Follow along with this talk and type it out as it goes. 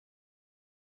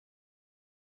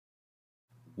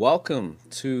Welcome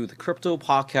to the Crypto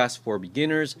Podcast for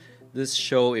Beginners. This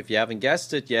show, if you haven't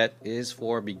guessed it yet, is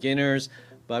for beginners,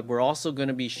 but we're also going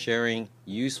to be sharing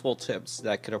useful tips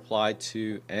that could apply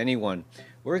to anyone.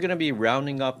 We're going to be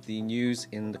rounding up the news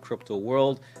in the crypto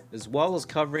world, as well as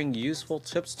covering useful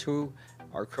tips to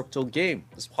our crypto game.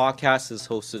 This podcast is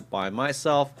hosted by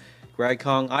myself, Greg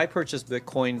Hung. I purchased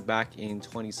Bitcoin back in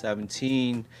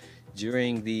 2017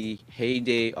 during the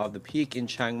heyday of the peak in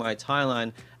Chiang Mai,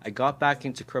 Thailand. I got back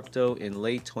into crypto in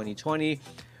late 2020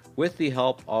 with the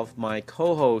help of my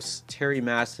co-host Terry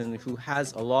Masson, who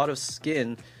has a lot of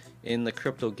skin in the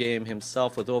crypto game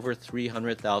himself with over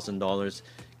 $300,000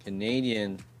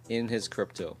 Canadian in his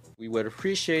crypto. We would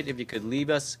appreciate if you could leave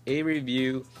us a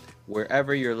review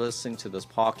wherever you're listening to this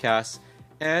podcast.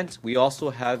 And we also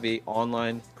have an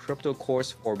online crypto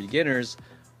course for beginners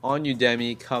on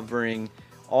Udemy covering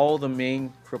all the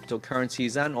main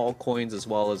cryptocurrencies and altcoins, as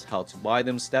well as how to buy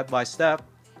them step by step,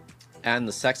 and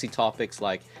the sexy topics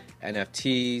like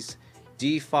NFTs,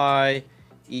 DeFi,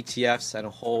 ETFs, and a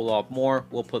whole lot more.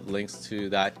 We'll put links to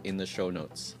that in the show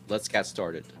notes. Let's get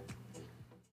started.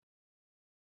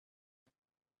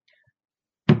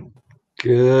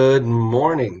 Good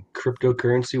morning,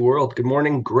 cryptocurrency world. Good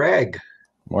morning, Greg.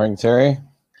 Morning, Terry.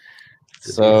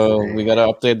 So we got to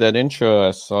update that intro. I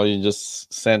saw you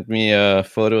just sent me a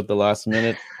photo at the last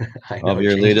minute of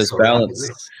your latest balance.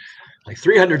 Like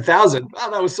 300,000.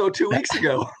 Wow, that was so 2 weeks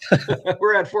ago.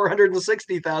 We're at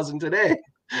 460,000 today.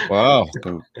 Wow,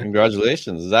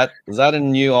 congratulations. Is that a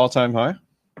new all-time high?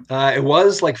 It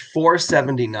was like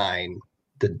 479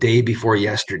 the day before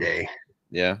yesterday.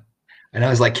 Yeah. And I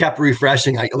was like, kept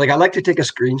refreshing. I like to take a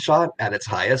screenshot at its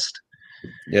highest.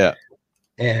 Yeah.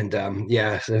 And and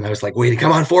I was like, wait,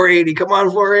 come on, 480, come on,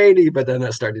 480. But then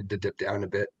it started to dip down a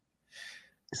bit.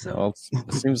 So well,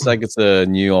 it seems like it's a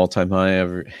new all-time high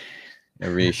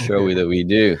every show that we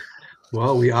do.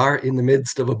 Well, we are in the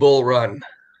midst of a bull run.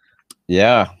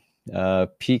 Yeah.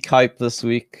 Peak hype this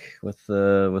week with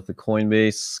the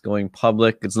Coinbase going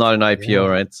public. It's not an IPO,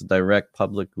 right? It's a direct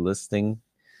public listing.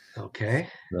 Okay.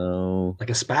 So like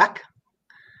a SPAC?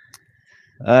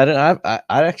 I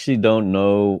actually don't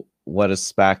know what a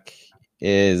SPAC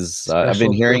is. I've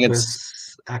been hearing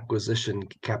it's acquisition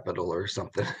capital or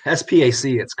something.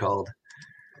 SPAC it's called.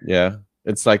 Yeah.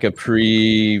 It's like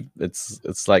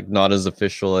it's like not as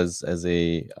official as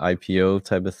a IPO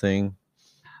type of thing.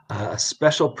 A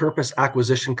special purpose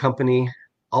acquisition company,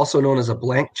 also known as a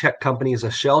blank check company, is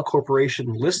a shell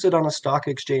corporation listed on a stock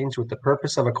exchange with the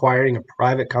purpose of acquiring a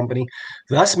private company,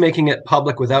 thus making it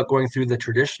public without going through the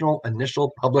traditional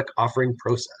initial public offering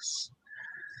process.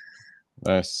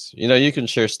 Nice. You can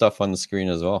share stuff on the screen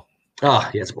as well. Oh,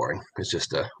 yeah, it's boring. It's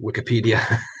just a Wikipedia,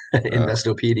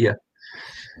 Investopedia.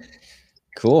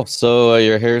 Cool. So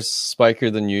your hair's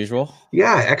spikier than usual?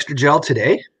 Yeah, extra gel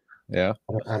today. Yeah.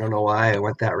 I don't know why I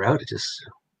went that route. It just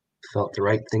felt the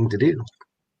right thing to do.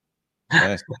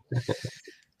 Nice.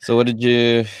 So what did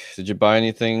you buy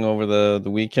anything over the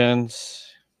weekend?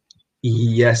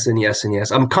 Yes and yes and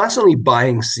yes. I'm constantly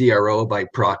buying CRO by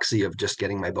proxy of just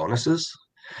getting my bonuses.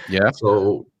 Yeah.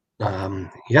 So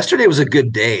yesterday was a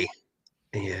good day.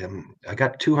 I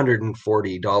got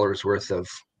 $240 worth of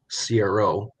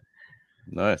CRO.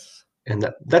 Nice. And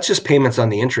that's just payments on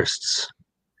the interests.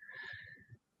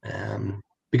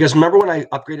 Because remember when I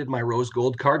upgraded my Rose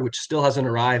Gold card, which still hasn't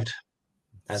arrived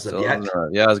as of yet?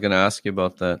 Yeah, I was going to ask you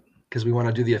about that. Because we want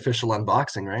to do the official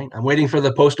unboxing, right? I'm waiting for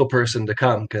the postal person to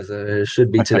come because it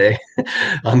should be today.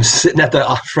 I'm sitting at the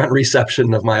front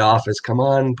reception of my office. Come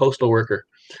on, postal worker.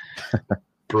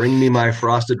 Bring me my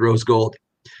frosted rose gold.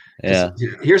 Yeah.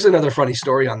 Here's another funny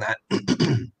story on that.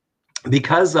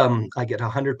 Because I get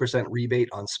 100% rebate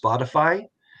on Spotify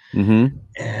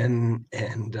and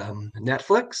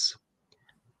Netflix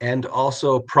and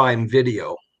also Prime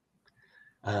Video.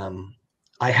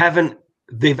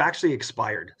 They've actually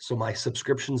expired. So my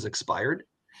subscription's expired.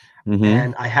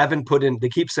 And I haven't put in, they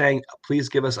keep saying, please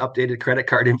give us updated credit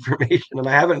card information. And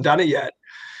I haven't done it yet.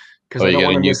 Because I don't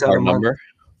want to miss out a month.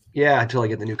 Yeah, until I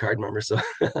get the new card number. So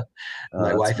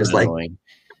my wife is like, annoying.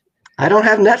 I don't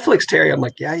have Netflix, Terry. I'm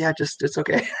like, yeah, it's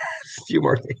okay. A few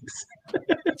more things.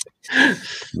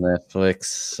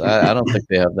 Netflix. I don't think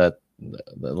they have that.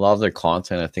 A lot of their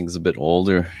content, I think, is a bit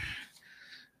older.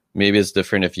 Maybe it's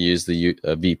different if you use the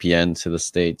VPN to the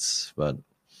States, but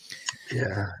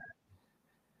yeah.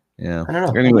 I don't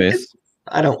know. Anyways,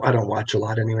 I don't watch a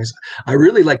lot. Anyways, I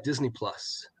really like Disney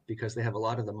Plus because they have a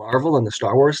lot of the Marvel and the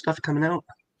Star Wars stuff coming out.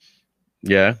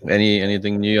 Yeah.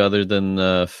 Anything new other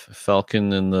than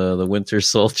Falcon and the Winter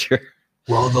Soldier?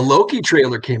 Well, the Loki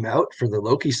trailer came out for the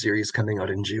Loki series coming out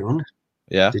in June.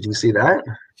 Yeah. Did you see that?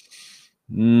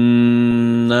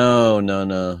 No.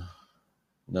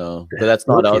 But that's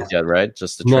not Loki out is. yet, right?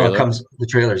 Just the No, trailer. the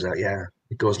trailer's out. Yeah,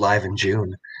 it goes live in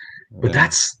June. But Yeah.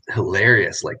 that's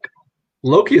hilarious. Like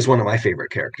Loki is one of my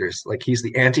favorite characters. Like he's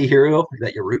the anti-hero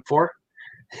that you root for.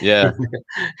 Yeah.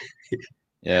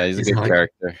 Yeah, he's a He's good not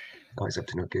character. always up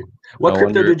to no good. I What crypto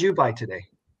wonder. did you buy today?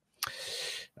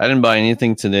 I didn't buy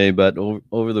anything today, but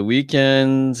over the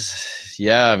weekend,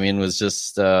 yeah, I mean, it was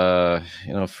just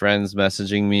friends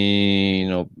messaging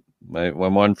me. My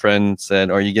one friend said,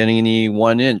 "Are you getting any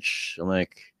 1 inch?" I'm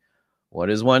like, "What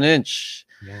is 1 inch?"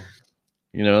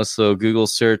 Yeah. So Google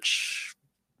search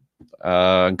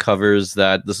uncovers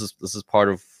that this is part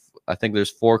of. I think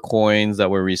there's 4 coins that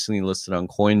were recently listed on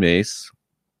Coinbase.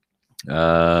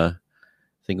 I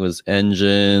think it was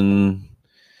Engine.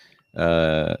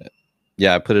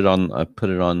 Yeah, I put it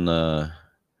on.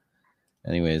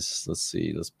 Anyways, let's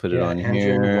see. Let's put it Yeah, on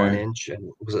Engine, here. 1 inch,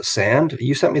 and was it Sand?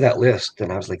 You sent me that list,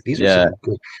 and I was like, these are Yeah, some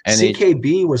good. NH.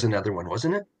 CKB was another one,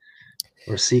 wasn't it?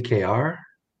 Or CKR?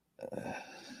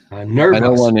 I know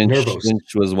Nervos, 1 inch Nervos.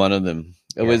 inch was one of them.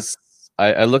 It Yeah, was.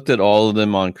 I looked at all of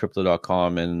them on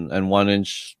Crypto.com, and 1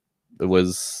 inch it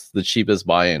was the cheapest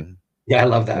buy-in. yeah, I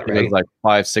love I that. think it was Right?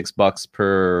 like $5-6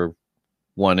 per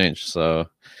 1 inch. So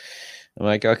I'm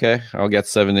like, okay, I'll get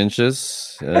 7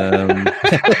 inches. NKN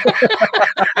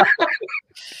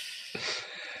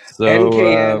So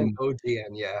and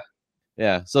OGN. Yeah,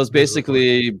 yeah, so it's those are the four.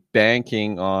 basically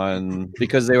banking on,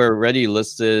 because they were already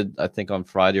listed, I think on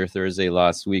Friday or Thursday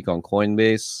last week on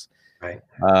Coinbase. Right.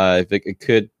 If it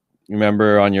could,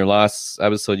 remember on your last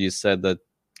episode, you said that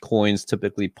coins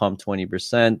typically pump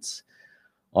 20%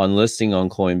 on listing on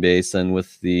Coinbase, and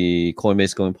with the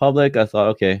Coinbase going public, I thought,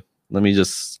 okay, let me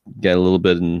just get a little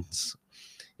bit, and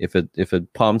if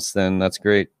it pumps, then that's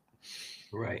great.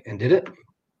 Right. And did it?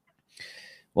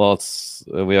 Well,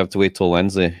 we have to wait till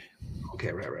Wednesday.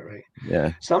 Okay. Right.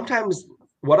 Yeah. Sometimes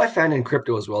what I find in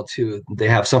crypto as well too, they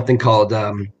have something called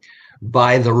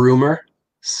buy the rumor,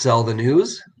 sell the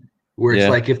news. Where it's Yeah.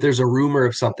 like if there's a rumor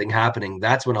of something happening,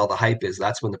 that's when all the hype is.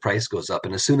 That's when the price goes up.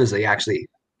 And as soon as it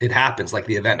happens, like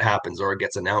the event happens or it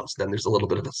gets announced, then there's a little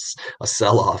bit of a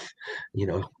sell off.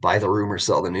 Buy the rumor,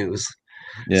 sell the news.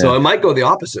 So Yeah. it might go the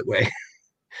opposite way.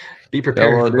 Be Yeah,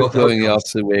 prepared well, for it is both going the outcomes.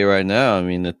 opposite way right now. I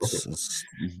mean, it's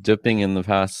dipping in the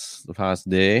past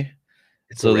day.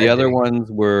 It's a So the red other day. ones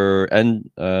were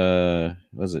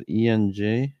was it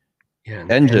ENJ? Yeah,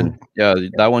 Engine. Yeah,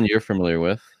 that one you're familiar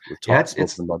with. We've yeah,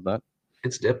 spoken about that.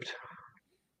 it's dipped.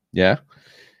 Yeah.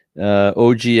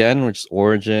 OGN, which is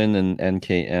Origin, and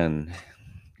NKN.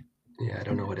 Yeah, I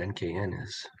don't know what NKN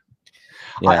is.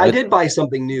 Yeah. I did buy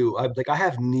something new. I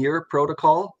have Near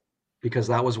Protocol because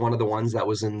that was one of the ones that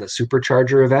was in the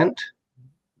Supercharger event.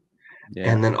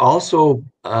 Yeah. And then also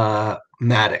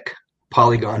Matic,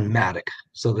 Polygon Matic.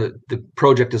 So the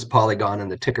project is Polygon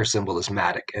and the ticker symbol is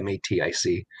Matic,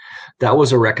 MATIC. That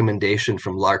was a recommendation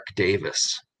from Lark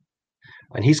Davis.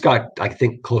 And he's got, I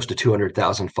think, close to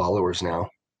 200,000 followers now.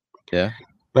 Yeah.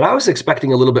 But I was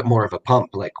expecting a little bit more of a pump,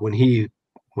 like when he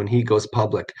goes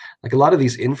public. Like a lot of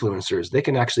these influencers, they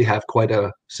can actually have quite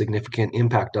a significant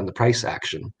impact on the price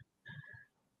action.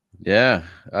 Yeah.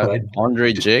 But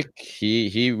Andre Jake,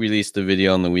 he released a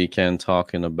video on the weekend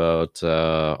talking about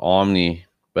Omni.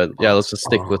 But yeah, let's just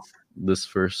stick with this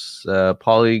first.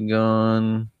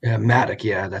 Polygon. Yeah, Matic,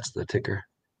 yeah, that's the ticker.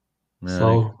 Matic.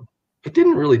 So it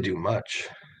didn't really do much.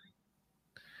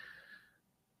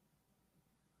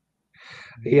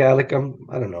 Yeah, like I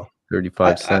don't know.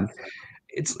 35 cents.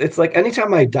 It's like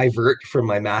anytime I divert from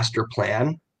my master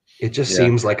plan, it just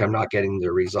seems like I'm not getting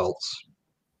the results.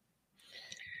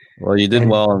 Well, you did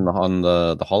well on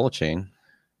the holochain.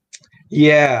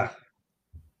 Yeah,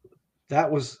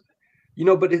 that was,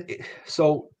 but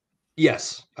so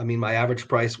yes, I mean my average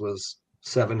price was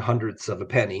 7/100ths of a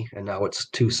penny, and now it's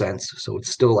 2 cents, so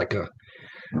it's still like a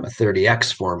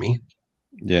 30x for me.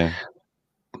 Yeah.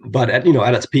 But at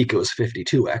its peak, it was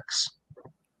 52x.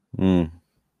 Mm.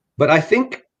 But I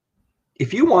think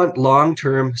if you want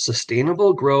long-term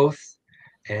sustainable growth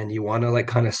and you want to like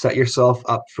kind of set yourself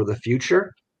up for the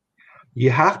future, you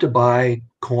have to buy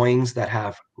coins that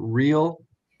have real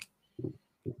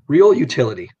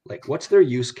utility. Like what's their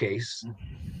use case?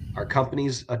 Are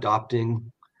companies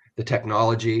adopting the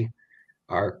technology?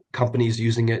 Are companies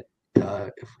using it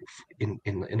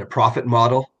in a profit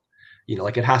model?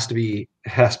 Like it has to be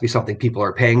something people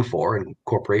are paying for and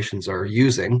corporations are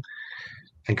using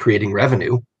and creating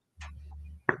revenue.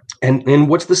 And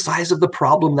what's the size of the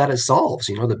problem that it solves?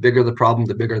 The bigger the problem,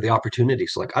 the bigger the opportunity.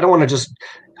 So like I don't want to just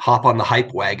hop on the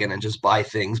hype wagon and just buy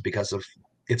things because of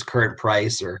its current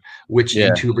price or which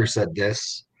YouTuber said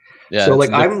this. Yeah, So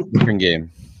it's like a different game.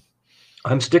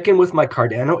 I'm sticking with my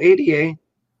Cardano ADA,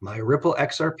 my Ripple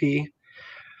XRP,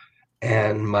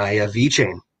 and my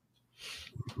VeChain.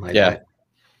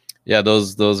 Yeah,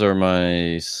 those are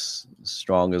my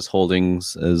strongest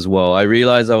holdings as well. I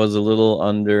realized I was a little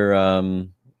under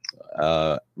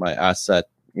my asset,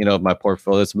 my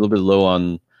portfolio. It's a little bit low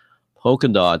on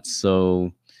Polkadot,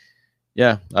 so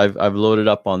yeah, I've loaded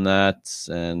up on that,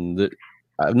 and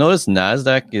I've noticed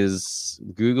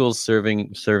Google's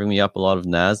serving me up a lot of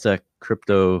Nasdaq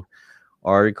crypto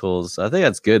articles. I think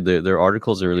that's good. Their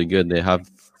articles are really good. They have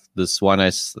this one. I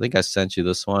think I sent you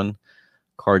this one,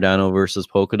 Cardano versus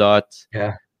Polkadot.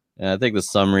 Yeah. And I think the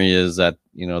summary is that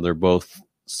they're both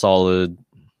solid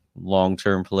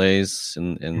long-term plays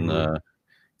in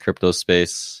crypto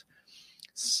space.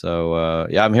 So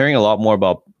yeah, I'm hearing a lot more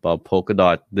about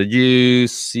Polkadot. Did you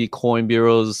see Coin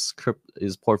Bureau's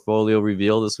his portfolio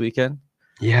reveal this weekend?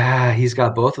 Yeah, he's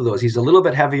got both of those. He's a little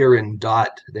bit heavier in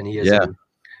DOT than he is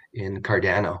in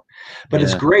Cardano, but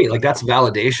it's great. Like that's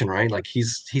validation, right? Like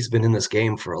he's been in this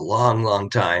game for a long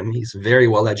time. He's very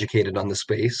well educated on the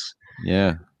space.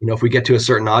 Yeah. If we get to a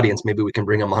certain audience, maybe we can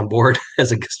bring him on board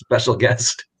as a special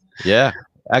guest. Yeah.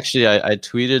 Actually, I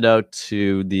tweeted out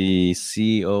to the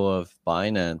CEO of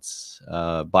Binance.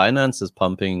 Binance is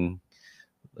pumping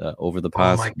over the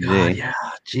past day. Oh my God, yeah.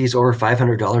 Geez, over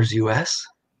 $500 US.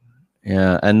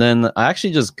 Yeah, and then I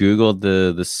actually just Googled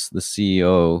the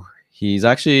CEO. He's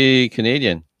actually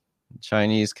Canadian,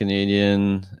 Chinese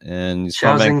Canadian, and he's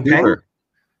from Vancouver.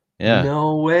 Yeah.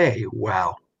 No way.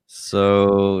 Wow.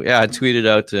 So yeah, I tweeted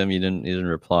out to him. He didn't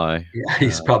reply. Yeah,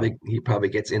 he probably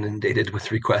gets inundated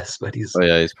with requests, but he's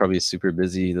probably super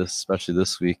busy especially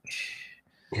this week.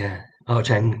 Yeah. Oh,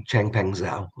 Changpeng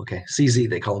Zhao. Okay, CZ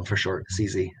they call him for short.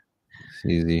 CZ.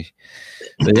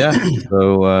 But yeah,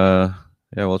 so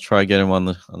yeah, we'll try get him on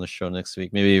the show next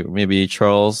week. Maybe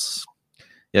Charles.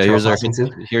 Yeah, here's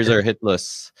our hit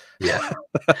list. Yeah.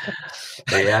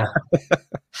 Yeah.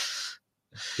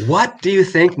 What do you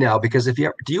think now? Because do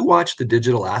you watch The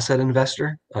Digital Asset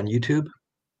Investor on YouTube?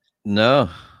 No.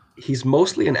 He's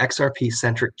mostly an XRP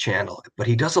centric channel, but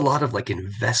he does a lot of like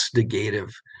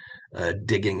investigative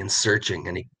digging and searching,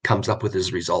 and he comes up with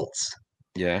his results.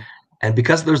 Yeah. And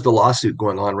because there's the lawsuit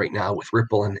going on right now with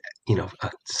Ripple and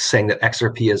saying that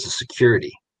XRP is a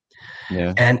security.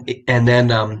 Yeah. And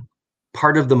then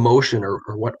part of the motion or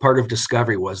what part of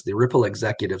discovery was the Ripple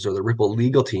executives or the Ripple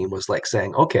legal team was like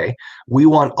saying, okay, we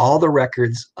want all the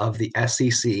records of the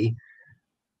SEC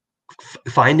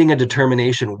finding a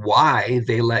determination why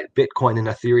they let Bitcoin and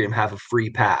Ethereum have a free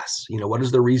pass. What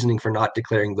is the reasoning for not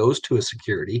declaring those two a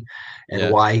security,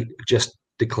 and why just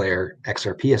declare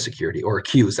XRP a security or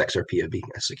accuse XRP of being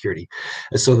a security?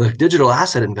 And so the Digital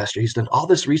Asset Investor, he's done all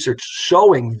this research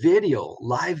showing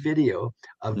live video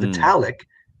of Vitalik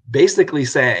basically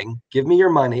saying, give me your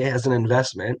money as an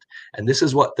investment, and this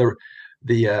is what the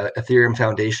Ethereum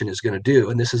Foundation is going to do,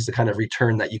 and this is the kind of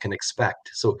return that you can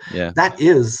expect. So that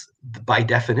is, by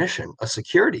definition, a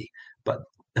security. But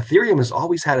Ethereum has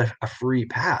always had a free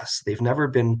pass. They've never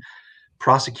been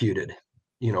prosecuted,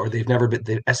 or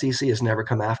the SEC has never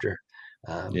come after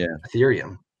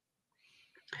Ethereum.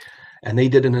 And they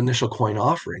did an initial coin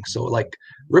offering. So like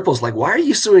Ripple's like, why are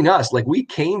you suing us? Like we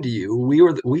came to you,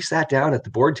 we sat down at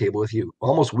the board table with you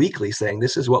almost weekly saying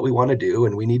this is what we want to do,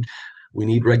 and we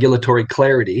need regulatory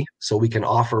clarity so we can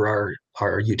offer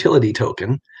our utility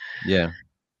token. Yeah.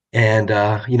 And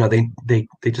they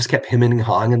just kept hemming and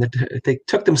hawing, and they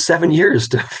took them 7 years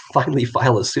to finally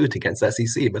file a suit against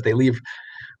SEC, but they leave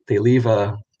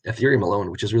Ethereum alone,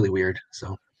 which is really weird.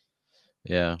 So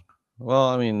yeah. Well,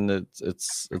 I mean,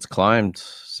 it's climbed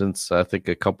since I think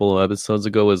a couple of episodes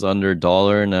ago was under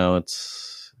 $1. Now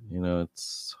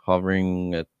it's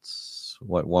hovering at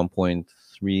what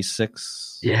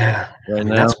 1.36. Yeah,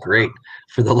 that's great.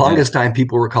 For the longest time,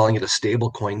 people were calling it a stable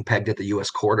coin pegged at the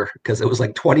U.S. quarter because it was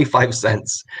like 25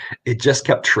 cents. It just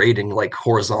kept trading like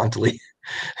horizontally.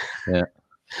 Yeah,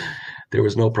 there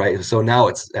was no price. So now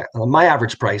it's my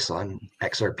average price on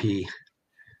XRP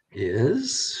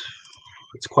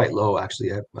it's quite low,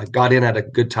 actually. I got in at a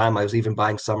good time. I was even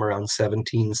buying some around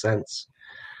 17 cents.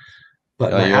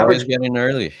 But my average getting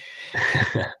early.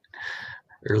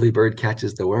 Early bird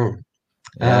catches the worm.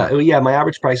 My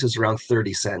average price is around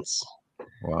 30 cents.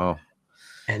 Wow.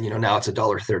 And now it's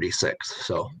 $1.36.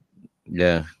 So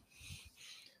yeah,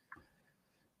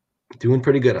 doing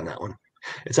pretty good on that one.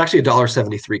 It's actually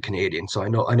 $1.73 Canadian. So I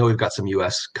know we've got some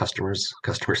US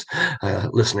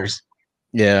listeners.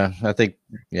 Yeah, I think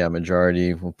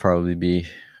majority will probably be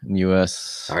in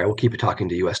US. All right, we'll keep it talking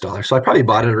to US dollars. So I probably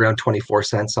bought it around 24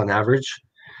 cents on average.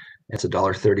 It's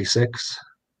 $1.36.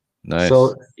 Nice.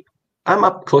 So I'm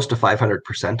up close to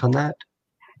 500% on that.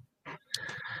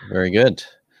 Very good.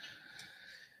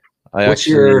 What's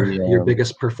your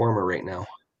biggest performer right now?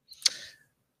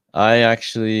 I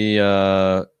actually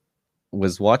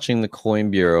was watching the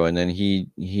Coin Bureau, and then he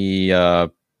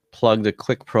plugged a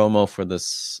quick promo for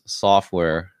this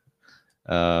software.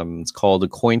 It's called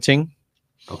Accointing.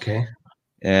 Okay.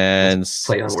 And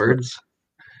play on words.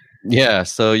 Yeah,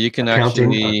 so you can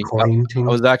actually. Accointing.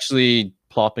 I was actually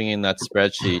plopping in that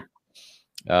spreadsheet,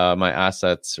 my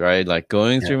assets, right? Like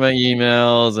going through my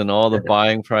emails and all the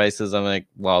buying prices. I'm like,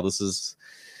 wow, this is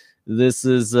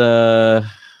a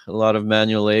lot of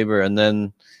manual labor. And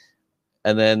then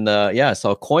I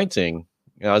saw Accointing.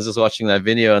 I was just watching that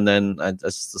video, and then I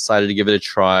just decided to give it a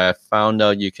try. I found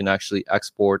out you can actually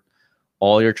export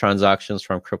all your transactions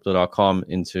from Crypto.com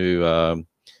into a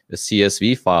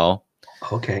CSV file.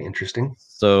 Okay, interesting.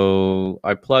 So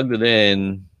I plugged it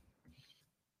in.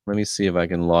 Let me see if I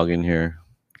can log in here.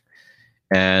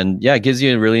 And yeah, it gives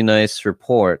you a really nice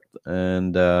report.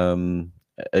 And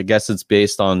I guess it's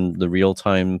based on the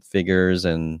real-time figures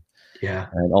and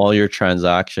all your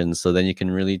transactions. So then you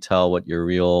can really tell what your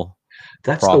real.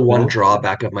 That's the one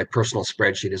drawback of my personal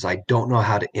spreadsheet is I don't know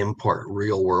how to import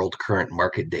real-world current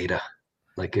market data.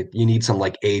 Like you need some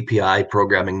like API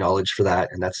programming knowledge for that,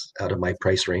 and that's out of my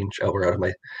price range, or out of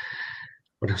my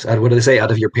what do they say?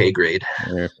 Out of your pay grade.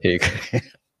 Your pay grade.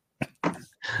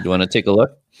 You want to take a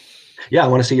look? Yeah, I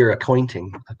want to see your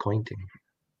Accointing.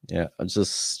 Yeah, I'm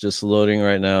just loading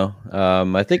right now.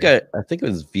 I think it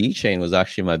was VeChain was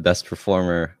actually my best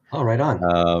performer. Oh, right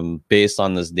on. Based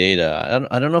on this data,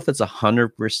 I don't know if it's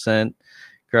 100%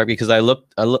 correct, because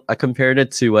I compared it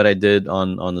to what I did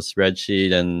on the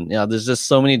spreadsheet, and there's just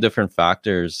so many different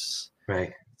factors.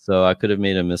 Right. So I could have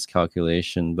made a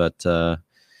miscalculation, but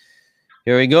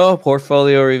here we go.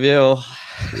 Portfolio reveal.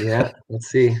 Yeah, let's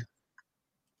see.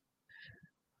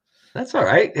 That's all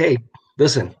right. Hey,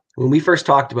 listen, when we first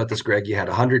talked about this, Greg, you had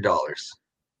 $100.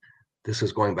 This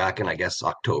was going back in, I guess,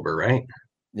 October, right?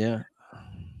 Yeah.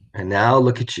 And now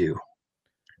look at you.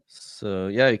 So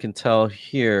yeah, you can tell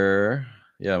here.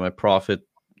 Yeah, my profit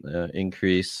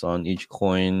increase on each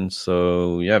coin.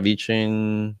 So yeah,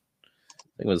 VeChain,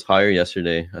 I think it was higher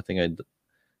yesterday. I think I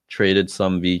traded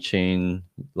some VeChain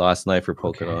last night for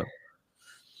Polkadot. Okay.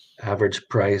 Average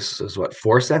price is what,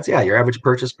 4 cents? Yeah, your average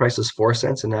purchase price is 4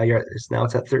 cents, and now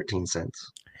it's at 13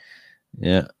 cents.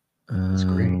 Yeah, that's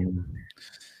great.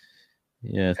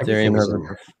 Yeah, Ethereum hasn't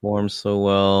performed so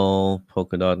well.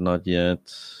 Polkadot not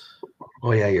yet.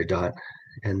 Oh yeah, your DOT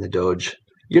and the Doge.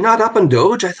 You're not up on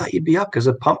Doge? I thought you'd be up because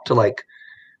it pumped to like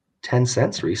 10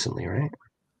 cents recently, right?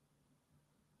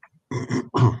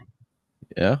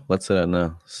 Yeah, what's it at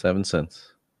now? 7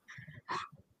 cents.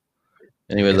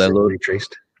 Anyways, I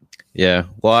retraced. Yeah,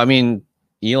 well, I mean,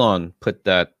 Elon put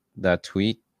that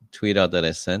tweet out that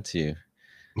I sent to you.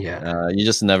 Yeah, you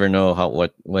just never know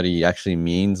what he actually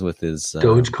means with his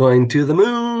Dogecoin to the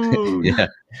moon.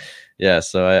 yeah.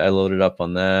 So I loaded up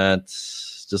on that.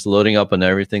 Just loading up on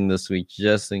everything this week,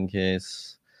 just in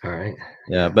case. All right.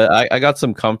 Yeah, but I got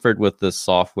some comfort with this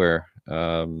software.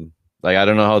 Like I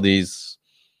don't know how these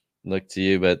look to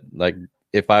you, but like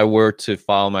if I were to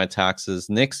file my taxes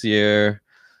next year,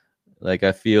 like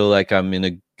I feel like I'm in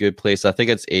a good place. I think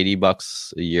it's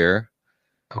 $80 a year.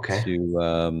 Okay.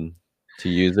 To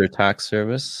use their tax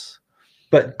service.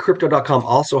 But Crypto.com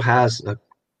also has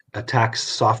a tax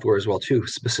software as well too,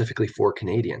 specifically for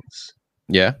Canadians.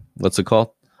 Yeah, what's it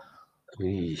called?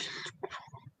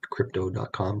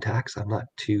 Crypto.com tax. I'm not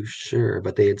too sure,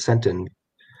 but they had sent an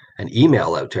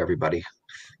email out to everybody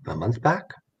a month back.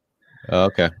 Oh,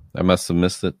 okay, I must have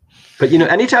missed it. But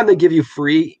anytime they give you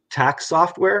free tax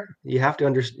software, you have to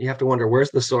wonder,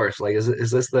 where's the source? Like, is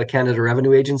this the Canada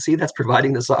Revenue Agency that's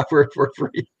providing the software for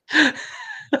free?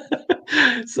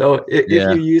 So if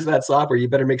you use that software, you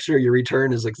better make sure your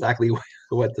return is exactly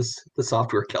what the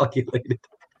software calculated.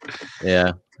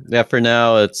 Yeah. For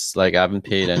now, it's like I haven't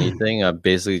paid anything. I'm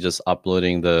basically just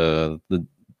uploading the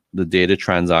data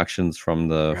transactions from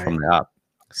the app.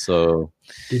 So,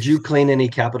 did you claim any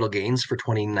capital gains for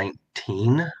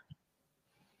 2019?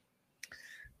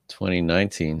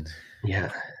 2019. Yeah.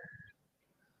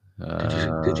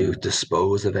 Did you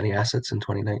dispose of any assets in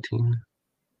 2019?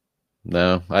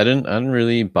 No, I didn't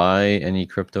really buy any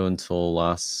crypto until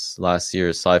last year,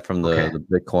 aside from the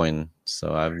Bitcoin.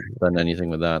 So I haven't done anything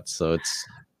with that. So it's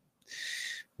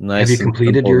nice. Have you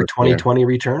completed your 2020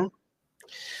 return?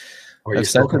 Or I've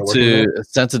sent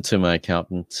it to my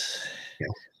accountant.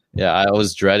 Yeah, I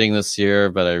was dreading this year,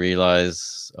 but I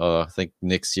realized, I think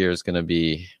next year is going to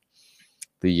be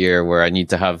the year where I need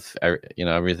to have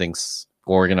everything's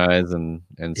organize and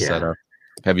set up.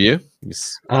 Have you?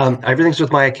 Everything's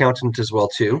with my accountant as well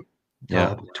too.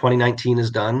 Yeah. 2019 is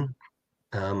done.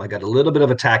 I got a little bit of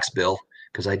a tax bill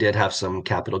because I did have some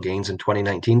capital gains in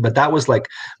 2019, but that was like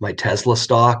my Tesla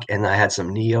stock, and I had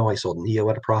some NIO. I sold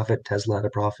NIO at a profit, Tesla at a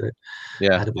profit.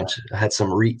 Yeah. I had some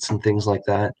REITs and things like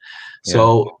that.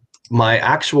 So my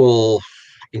actual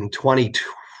in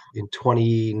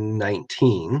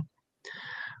 2019,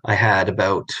 I had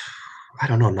about, I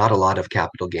don't know, not a lot of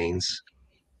capital gains.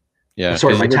 Yeah.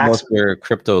 Sorry, my tax. Your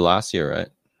crypto last year, right?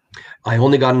 I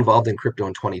only got involved in crypto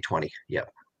in 2020. Yeah.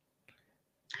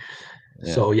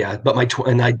 So but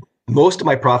most of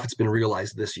my profits been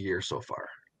realized this year so far.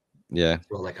 Yeah.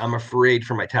 So like I'm afraid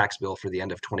for my tax bill for the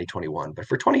end of 2021, but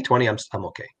for 2020 I'm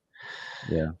okay.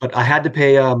 Yeah. But I had to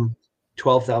pay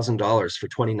 $12,000 for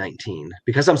 2019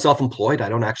 because I'm self-employed. I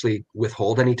don't actually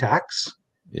withhold any tax.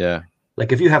 Yeah.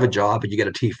 Like if you have a job and you get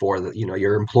a T4, that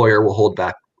your employer will hold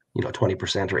back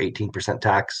 20% or 18%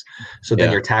 tax. So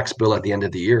then your tax bill at the end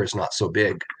of the year is not so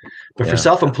big. But for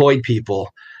self-employed people,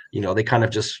 they kind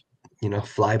of just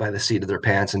fly by the seat of their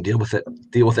pants and deal with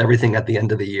everything at the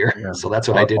end of the year. Yeah. So that's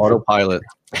what I did. Autopilot.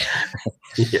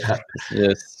 Yeah.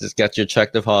 Yes. Just get your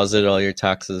check deposit, all your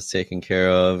taxes taken care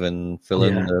of, and fill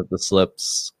in the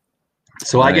slips.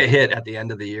 So I get hit at the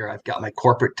end of the year. I've got my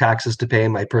corporate taxes to pay,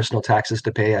 my personal taxes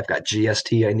to pay. I've got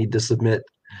GST I need to submit.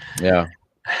 Yeah.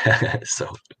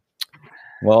 So.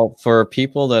 Well, for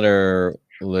people that are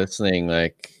listening,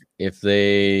 like if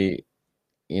they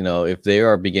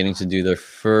are beginning to do their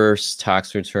first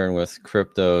tax return with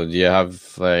crypto, do you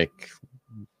have like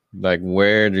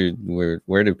where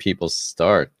do people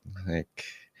start?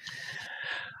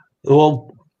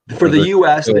 Well, for the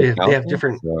US, they have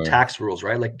different tax rules,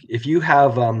 right? Like if you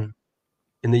have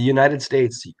in the United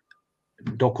States,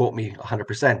 don't quote me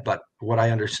 100%, but what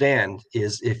I understand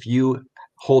is if you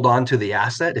hold on to the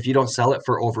asset, if you don't sell it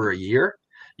for over a year,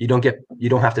 you don't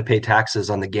have to pay taxes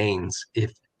on the gains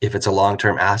if it's a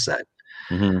long-term asset.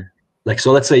 Mm-hmm. Like,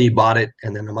 so let's say you bought it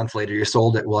and then a month later you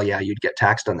sold it. Well, yeah, you'd get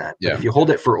taxed on that. Yeah. But if you hold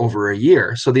it for over a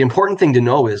year, so the important thing to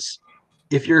know is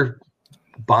if you're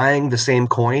buying the same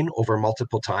coin over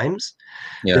multiple times,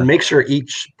 then make sure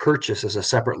each purchase is a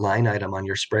separate line item on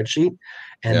your spreadsheet.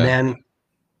 And then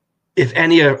if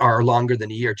any are longer than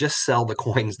a year, just sell the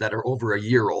coins that are over a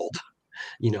year old.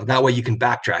 That way you can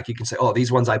backtrack. You can say, oh,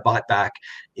 these ones I bought back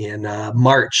in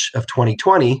March of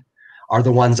 2020 are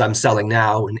the ones I'm selling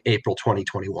now in April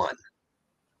 2021.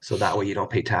 So that way you don't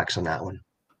pay tax on that one.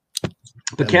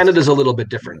 But Canada's a little bit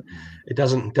different. It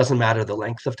doesn't matter the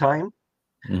length of time.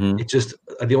 Mm-hmm. It's just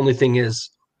the only thing is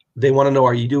they want to know,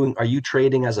 are you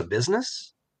trading as a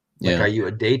business? Like, are you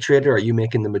a day trader? Are you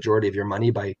making the majority of your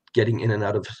money by getting in and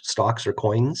out of stocks or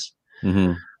coins?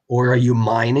 Mm-hmm. Or are you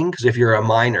mining? Because if you're a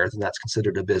miner, then that's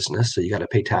considered a business. So you got to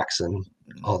pay tax on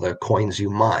all the coins you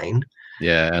mine.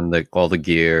 Yeah, and all the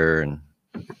gear and.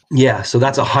 Yeah, so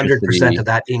that's 100% of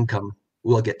that income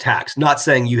will get taxed. Not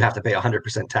saying you have to pay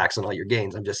 100% tax on all your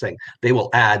gains. I'm just saying they will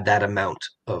add that amount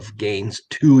of gains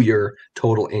to your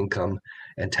total income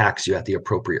and tax you at the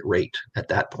appropriate rate at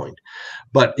that point.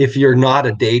 But if you're not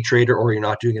a day trader or you're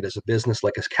not doing it as a business,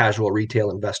 like a casual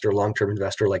retail investor, long-term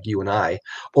investor like you and I,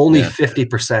 only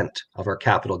 50% of our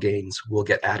capital gains will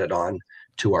get added on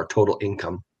to our total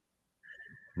income.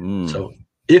 So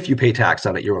if you pay tax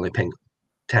on it, you're only paying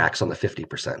tax on the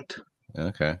 50%.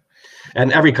 Okay.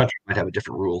 And every country might have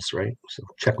different rules, right? So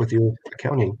check with your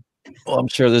accounting. Well, I'm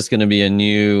sure there's going to be a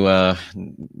new,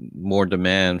 more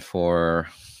demand for,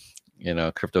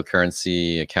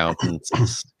 cryptocurrency accountants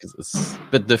because it's a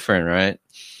bit different, right?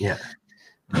 Yeah.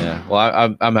 Yeah.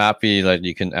 Well, I'm happy that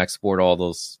you can export all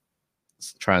those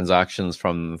transactions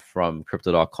from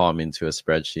crypto.com into a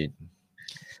spreadsheet.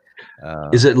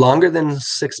 Is it longer than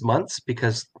 6 months?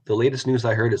 Because the latest news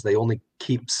I heard is they only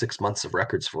keep 6 months of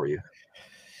records for you.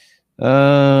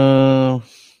 I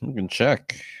can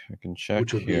check.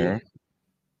 Which would here.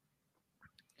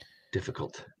 Be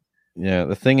difficult. Yeah,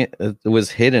 the thing it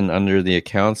was hidden under the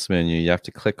accounts menu. You have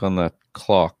to click on that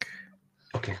clock.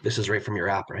 Okay, this is right from your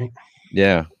app, right?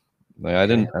 Yeah, I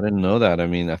didn't know that. I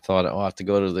mean, I thought I have to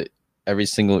go to every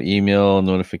single email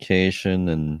notification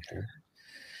and.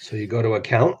 So you go to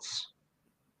accounts.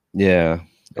 Yeah.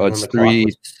 Oh, it's 3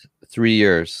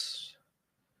 years.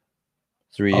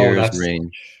 3 years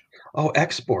range. Oh,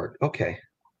 export. Okay.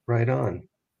 Right on.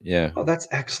 Yeah. Oh, that's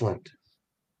excellent.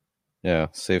 Yeah.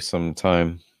 Save some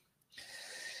time.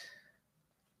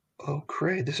 Oh,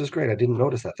 great. This is great. I didn't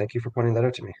notice that. Thank you for pointing that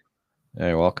out to me. Yeah,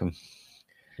 you're welcome.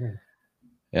 Yeah.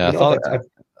 Yeah.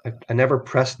 I never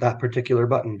pressed that particular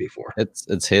button before.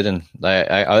 It's hidden.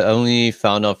 I only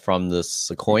found out from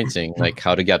this coin thing, like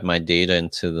how to get my data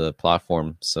into the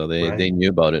platform. So they knew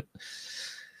about it.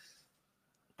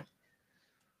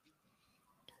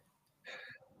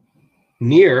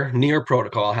 Near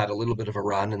protocol had a little bit of a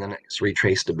run, and then it's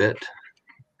retraced a bit.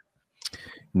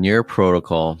 Near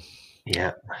protocol.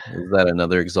 Yeah. Is that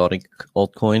another exotic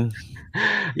altcoin?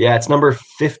 Yeah, it's number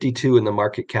 52 in the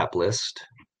market cap list.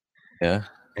 Yeah.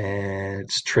 And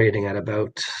it's trading at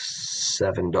about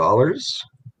 $7.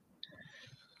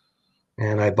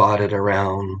 And I bought it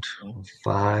around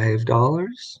 $5.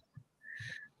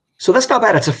 So that's not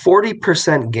bad. It's a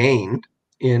 40% gain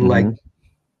in like,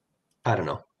 I don't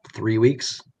know, 3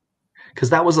 weeks. Because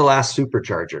that was the last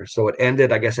supercharger. So it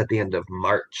ended, I guess, at the end of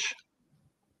March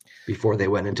before they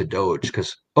went into Doge.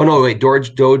 Because, oh no, wait,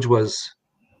 Doge was,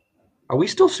 are we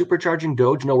still supercharging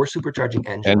Doge? No, we're supercharging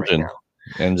Enjin right now.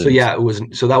 Engines. So yeah, it was,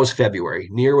 so that was February.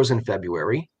 Near was in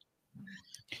February.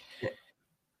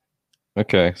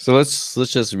 Okay, so let's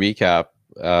just recap.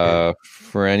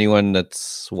 For anyone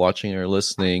that's watching or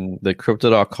listening, the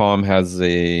Crypto.com has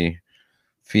a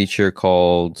feature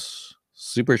called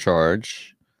Supercharge,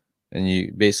 and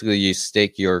you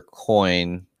stake your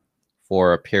coin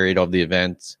for a period of the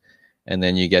event, and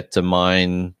then you get to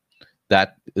mine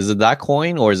that. Is it that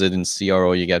coin, or is it in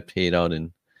CRO you get paid out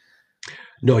in?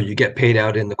 No, you get paid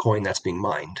out in the coin that's being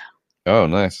mined. Oh,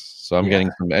 nice. So I'm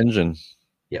getting some Enjin.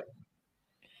 Yep.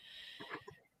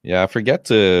 Yeah, I forget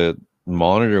to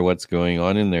monitor what's going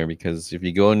on in there, because if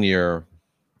you go into your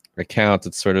account,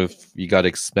 it's sort of, you got to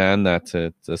expand that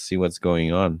to see what's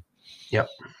going on. Yep.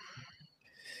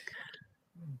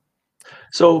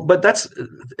 So, but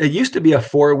it used to be a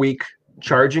 4-week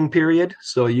charging period.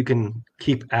 So you can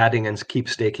keep adding and keep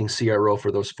staking CRO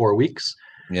for those 4 weeks.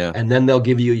 Yeah. And then they'll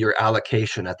give you your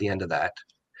allocation at the end of that.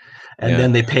 And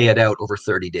then they pay it out over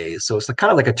 30 days. So it's kind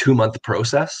of like a 2-month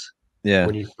process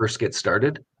when you first get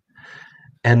started.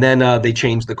 And then they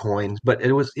changed the coins, but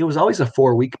it was always a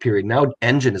 4-week period. Now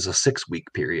Enjin is a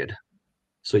 6-week period.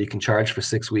 So you can charge for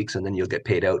 6 weeks, and then you'll get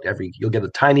paid out you'll get a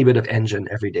tiny bit of Enjin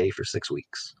every day for 6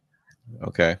 weeks.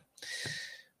 Okay.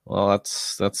 Well,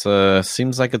 that's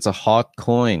seems like it's a hot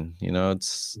coin. You know,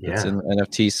 it's in the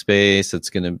NFT space.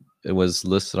 It was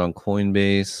listed on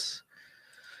Coinbase.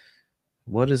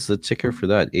 What is the ticker for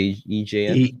that?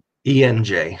 EJN?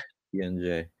 ENJ.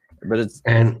 ENJ. But it's,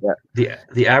 and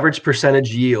the average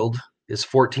percentage yield is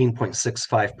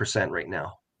 14.65% right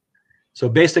now. So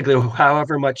basically,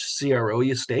 however much CRO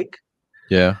you stake,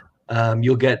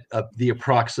 you'll get the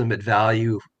approximate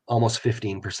value, almost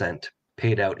 15%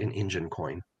 paid out in Enjin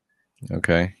coin.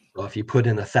 Okay. So if you put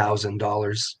in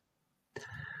 $1,000,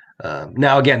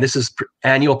 now again, this is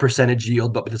annual percentage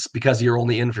yield, but it's because you're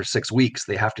only in for 6 weeks.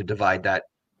 They have to divide that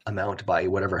amount by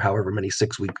however many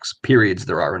 6 weeks periods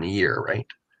there are in a year, right?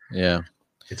 Yeah.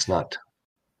 It's not.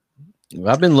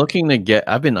 I've been eyeing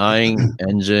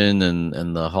Enjin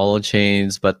and the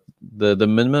holochains, but the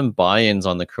minimum buy-ins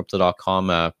on the Crypto.com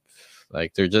app,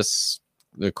 like they're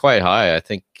quite high. I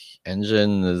think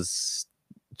Enjin is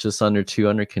just under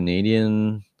 200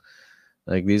 Canadian.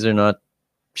 Like, these are not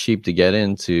cheap to get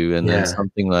into. And then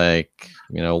something like,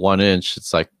 1 inch,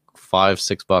 it's like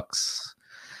 $5-6.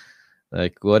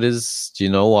 Like, do you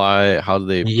know why? How do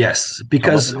they? Yes,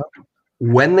 because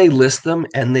when they list them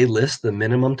and they list the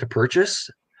minimum to purchase,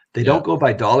 they don't go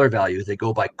by dollar value, they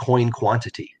go by coin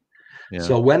quantity. Yeah.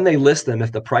 So when they list them,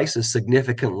 if the price is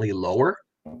significantly lower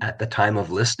at the time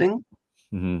of listing,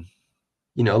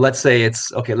 let's say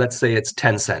it's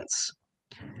 10 cents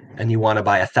and you want to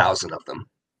buy 1,000 of them.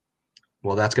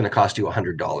 Well, that's going to cost you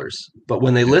 $100. But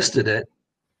when they listed it,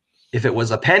 if it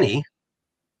was a penny,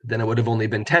 then it would have only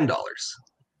been $10.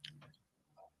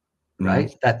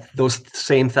 Right? That those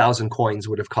same 1,000 coins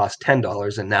would have cost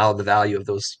 $10, and now the value of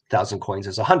those 1,000 coins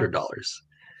is $100.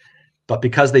 But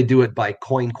because they do it by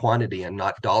coin quantity and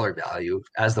not dollar value,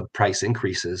 as the price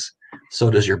increases,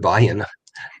 so does your buy-in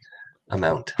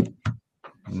amount.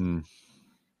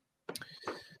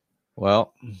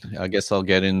 Well, I guess I'll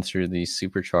get in through the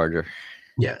supercharger.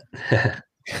 Yeah.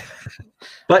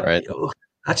 But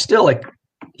that's still, like,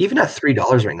 even at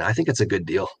 $3 right now, I think it's a good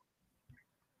deal.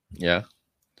 Yeah.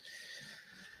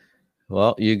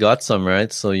 Well, you got some,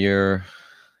 right? So you're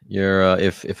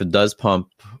if it does pump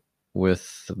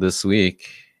with this week,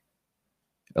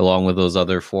 along with those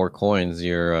other 4 coins,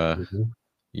 you're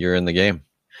in the game.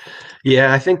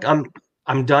 Yeah, I think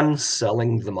I'm done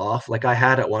selling them off. Like, I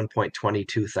had at one point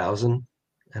 22,000,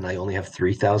 and I only have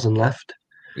 3,000 left.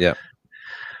 Yeah.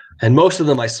 And most of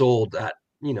them I sold at,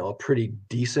 a pretty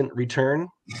decent return,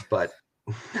 but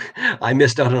I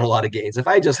missed out on a lot of gains. If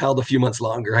I just held a few months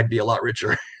longer, I'd be a lot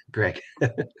richer, Greg.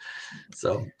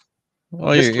 So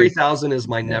Well, this 3,000 is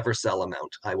my yeah. never sell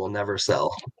amount. I will never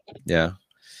sell. Yeah.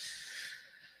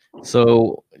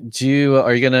 So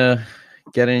are you gonna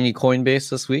get any Coinbase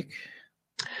this week?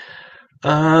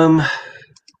 No.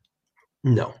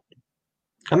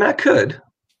 I mean, I could.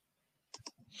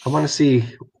 I want to see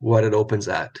what it opens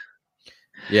at.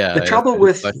 Yeah. The trouble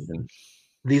with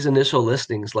these initial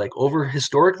listings, like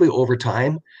historically over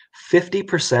time,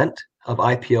 50% of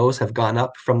IPOs have gone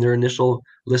up from their initial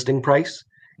listing price,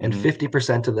 and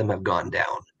 50% of them have gone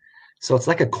down. So it's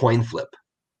like a coin flip,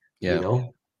 you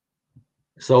know?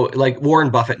 So like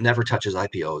Warren Buffett never touches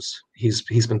IPOs.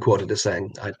 He's been quoted as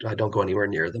saying, I don't go anywhere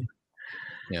near them.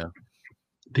 Yeah.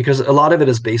 Because a lot of it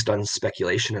is based on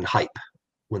speculation and hype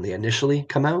when they initially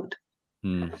come out.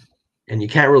 And you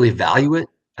can't really value it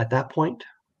at that point.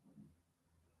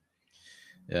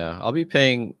 Yeah, I'll be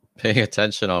paying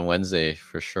attention on Wednesday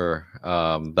for sure.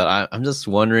 But I'm just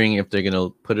wondering if they're gonna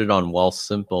put it on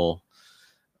Wealthsimple.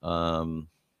 So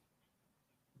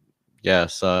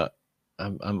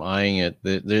I'm eyeing it.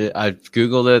 I've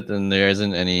Googled it and there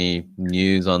isn't any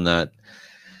news on that.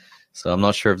 So I'm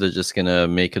not sure if they're just gonna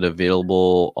make it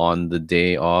available on the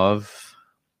day of.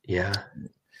 Yeah.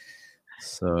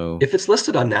 So if it's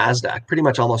listed on NASDAQ, pretty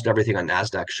much almost everything on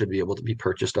NASDAQ should be able to be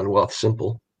purchased on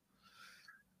Wealthsimple.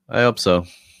 I hope so.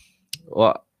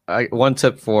 Well, one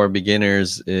tip for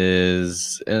beginners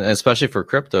is, and especially for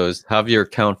cryptos, have your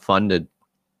account funded.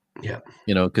 Yeah.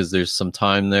 Because there's some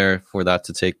time there for that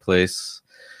to take place.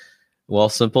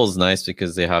 Wealthsimple is nice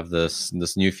because they have this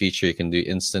new feature. You can do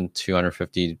instant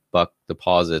 $250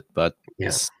 deposit, but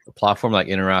a platform like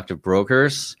Interactive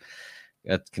Brokers,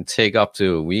 that can take up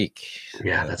to a week.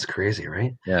 Yeah, that's crazy,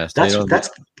 right? Yeah. So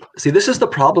see, this is the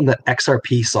problem that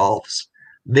XRP solves.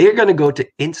 They're going to go to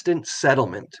instant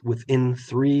settlement within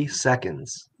 3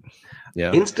 seconds.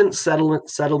 Yeah. Instant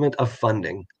settlement of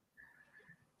funding.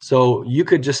 So you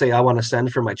could just say, I want to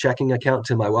send from my checking account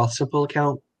to my Wealthsimple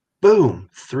account. Boom,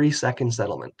 3-second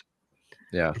settlement.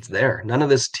 Yeah. It's there. None of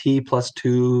this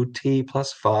T+2,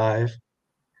 T+5.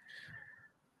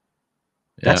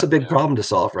 That's a big problem to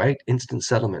solve, right? Instant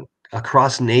settlement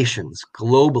across nations,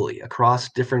 globally, across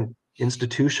different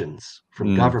institutions,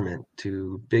 from government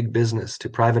to big business to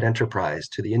private enterprise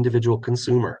to the individual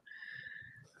consumer.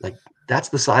 Like that's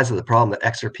the size of the problem that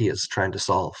XRP is trying to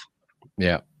solve.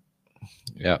 Yeah.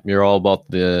 Yeah. You're all about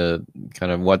the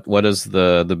kind of what is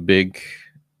the big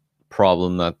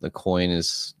problem that the coin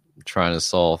is trying to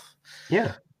solve.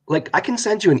 Yeah. Like I can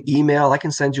send you an email, I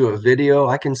can send you a video,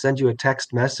 I can send you a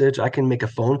text message, I can make a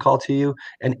phone call to you,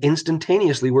 and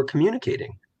instantaneously we're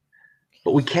communicating.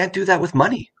 But we can't do that with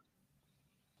money.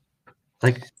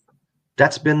 Like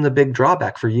that's been the big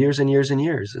drawback for years and years and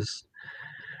years.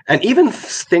 And even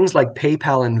things like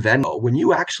PayPal and Venmo, when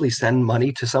you actually send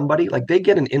money to somebody, like they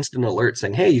get an instant alert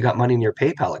saying, hey, you got money in your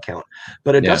PayPal account,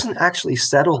 but it doesn't actually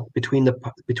settle between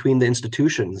the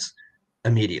institutions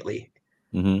immediately.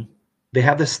 They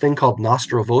have this thing called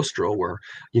Nostro Vostro where,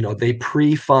 they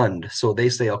pre-fund. So they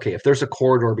say, okay, if there's a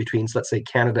corridor between, let's say,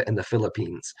 Canada and the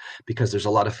Philippines, because there's a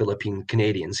lot of Philippine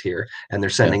Canadians here and they're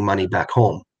sending money back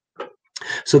home.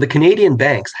 So the Canadian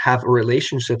banks have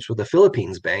relationships with the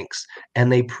Philippines banks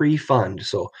and they pre-fund.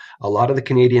 So a lot of the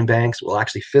Canadian banks will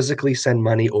actually physically send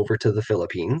money over to the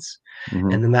Philippines.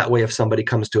 And then that way, if somebody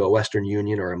comes to a Western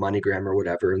Union or a MoneyGram or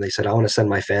whatever, and they said, I want to send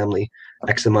my family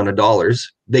X amount of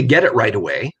dollars, they get it right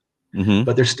away.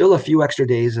 But there's still a few extra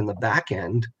days in the back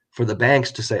end for the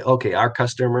banks to say, okay, our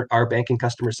banking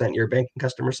customer sent your banking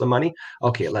customer some money.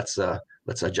 Okay, let's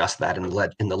adjust that in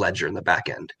the ledger in the back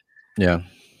end. Yeah.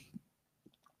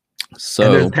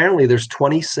 So apparently there's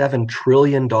 $27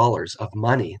 trillion of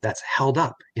money that's held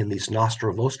up in these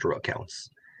Nostro Vostro accounts.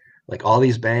 Like all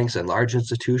these banks and large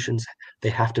institutions, they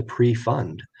have to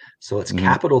pre-fund. So it's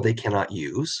capital they cannot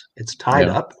use. It's tied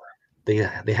up. They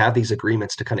have these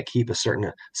agreements to kind of keep a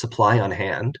certain supply on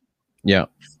hand. Yeah.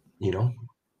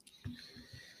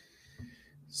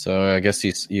 So I guess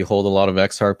you hold a lot of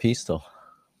XRP still.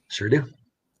 Sure do.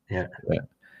 Yeah.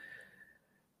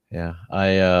 Yeah.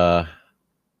 I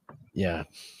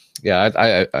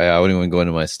wouldn't even go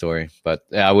into my story, but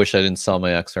I wish I didn't sell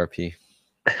my XRP.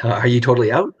 Are you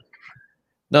totally out?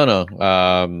 No.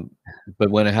 But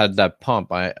when I had that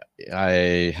pump, I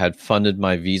had funded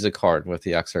my Visa card with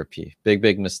the XRP.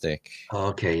 Big mistake.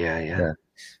 Okay.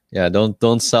 Yeah.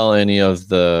 Don't sell any of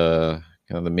the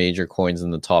kind of the major coins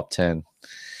in the top 10.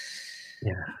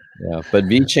 Yeah. But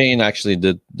VeChain actually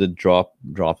did drop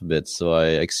a bit, so I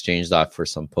exchanged that for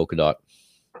some Polkadot.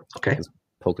 Okay.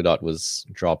 Polkadot was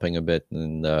dropping a bit,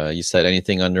 and you said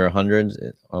anything under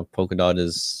 100 on Polkadot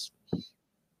is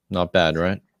not bad,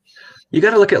 right? You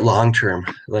got to look at long term.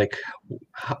 Like,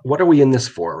 what are we in this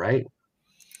for, right?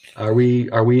 Are we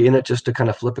in it just to kind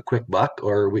of flip a quick buck,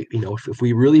 or are we, if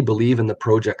we really believe in the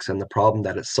projects and the problem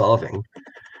that it's solving,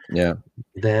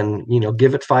 then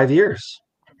give it 5 years.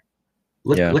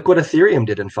 Look what Ethereum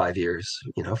did in 5 years.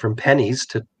 From pennies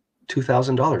to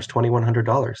 $2,000,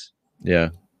 $2,100. Yeah.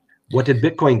 What did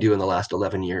Bitcoin do in the last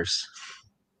 11 years?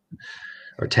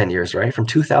 Or 10 years, right? From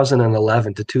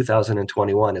 2011 to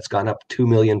 2021, it's gone up 2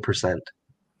 million%.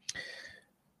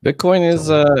 Bitcoin is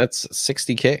that's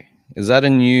 60K. Is that a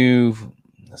new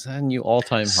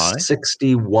all-time high?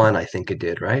 61, I think it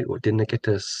did, right? Didn't it get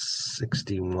to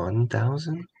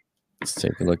 61,000? Let's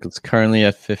take a look. It's currently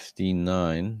at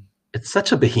 59. It's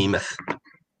such a behemoth.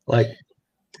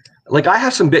 Like I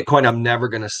have some Bitcoin I'm never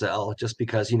going to sell just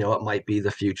because, it might be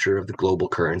the future of the global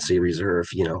currency reserve,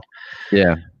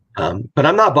 Yeah. But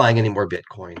I'm not buying any more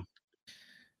Bitcoin.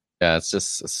 Yeah, it's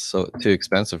just so too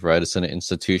expensive, right? It's an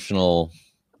institutional.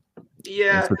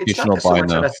 Yeah, it's not so much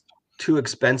that it's too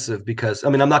expensive because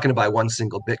I'm not going to buy one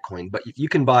single Bitcoin, but you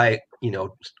can buy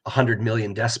 100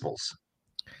 million decimals,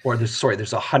 or there's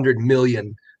 100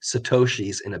 million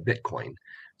Satoshis in a Bitcoin.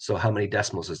 So how many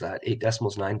decimals is that? 8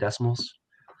 decimals, 9 decimals?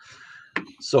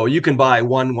 So you can buy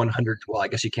 100. Well, I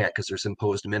guess you can't because there's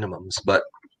imposed minimums, but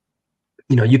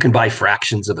you can buy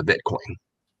fractions of a Bitcoin.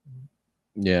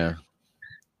 Yeah.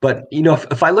 But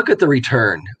if I look at the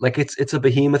return, like it's a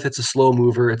behemoth, it's a slow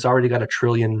mover, it's already got $1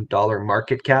 trillion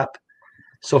market cap.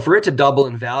 So for it to double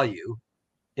in value,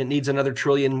 it needs another $1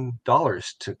 trillion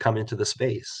to come into the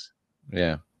space.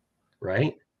 Yeah.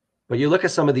 Right. But you look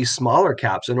at some of these smaller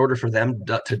caps, in order for them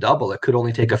to double, it could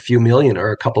only take a few million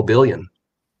or a couple billion.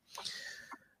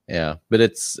 Yeah, but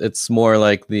it's more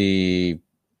like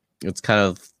it's kind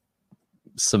of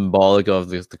symbolic of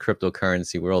the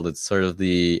cryptocurrency world. It's sort of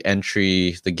the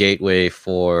gateway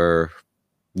for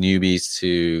newbies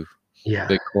to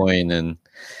Bitcoin, and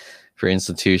for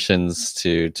institutions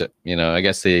to I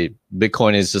guess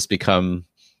Bitcoin has just become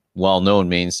well-known,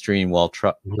 mainstream,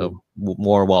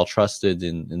 more well-trusted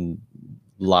in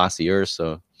last year or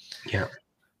so. Yeah.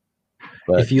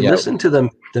 But if you listen to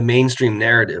the mainstream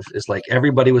narrative, is like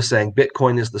everybody was saying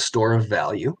Bitcoin is the store of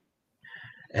value.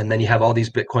 And then you have all these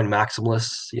Bitcoin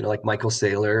maximalists, like Michael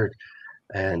Saylor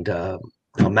and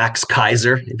Max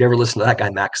Keiser. Have you ever listened to that guy,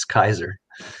 Max Keiser?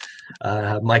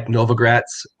 Mike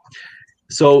Novogratz.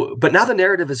 So, but now the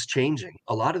narrative is changing.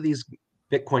 A lot of these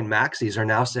Bitcoin maxis are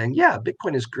now saying, yeah,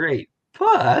 Bitcoin is great,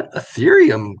 but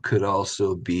Ethereum could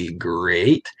also be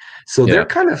great. So they're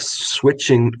kind of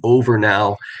switching over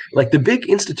now. Like the big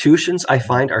institutions, I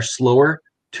find, are slower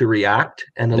to react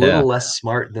and a little less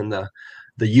smart than the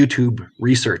YouTube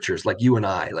researchers like you and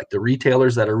I, like the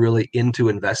retailers that are really into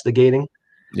investigating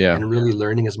and really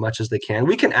learning as much as they can.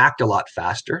 We can act a lot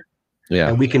faster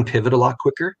and we can pivot a lot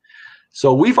quicker.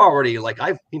 So we've already,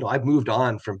 I've moved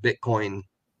on from Bitcoin,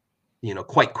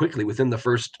 quite quickly within the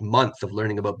first month of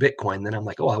learning about Bitcoin. Then I'm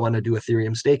like, oh, I want to do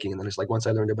Ethereum staking. And then it's like, once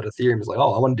I learned about Ethereum, it's like,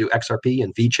 oh, I want to do XRP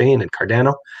and VeChain and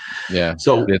Cardano. Yeah.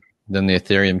 So then the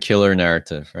Ethereum killer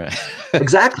narrative, right?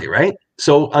 Exactly. Right.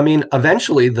 So,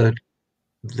 eventually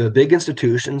the big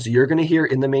institutions, you're going to hear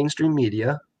in the mainstream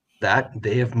media that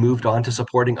they have moved on to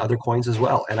supporting other coins as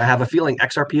well. And I have a feeling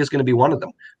XRP is going to be one of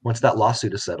them once that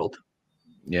lawsuit is settled.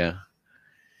 Yeah.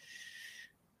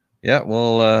 Yeah,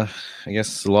 well, I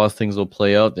guess a lot of things will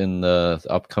play out in the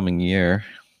upcoming year.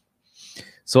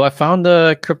 So I found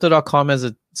Crypto.com as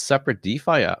a separate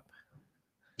DeFi app.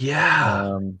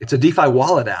 Yeah. It's a DeFi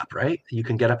wallet app, right? You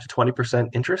can get up to 20%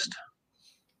 interest.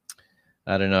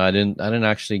 I don't know. I didn't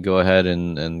actually go ahead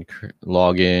and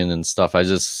log in and stuff. I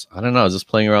don't know. I was just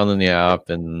playing around in the app,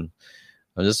 and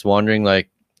I'm just wondering,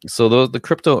 so the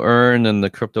crypto earn and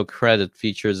the crypto credit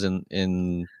features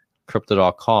in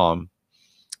Crypto.com,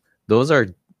 those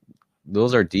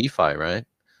are DeFi, right?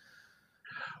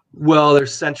 Well, they're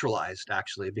centralized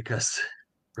actually, because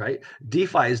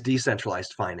DeFi is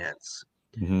decentralized finance.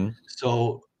 Mm-hmm.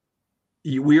 So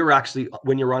we are actually,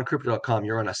 when you're on Crypto.com,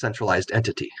 you're on a centralized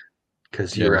entity,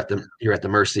 because you're at the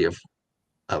mercy of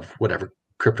whatever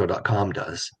Crypto.com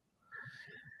does.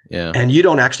 Yeah. And you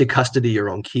don't actually custody your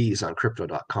own keys on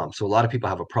Crypto.com. So a lot of people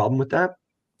have a problem with that.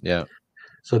 Yeah.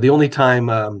 So the only time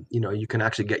you can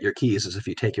actually get your keys is if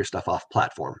you take your stuff off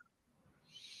platform.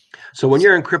 So when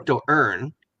you're in Crypto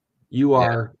Earn,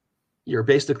 you're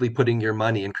basically putting your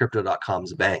money in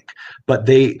Crypto.com's bank. But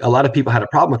a lot of people had a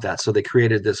problem with that, so they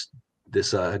created this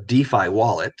DeFi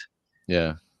wallet.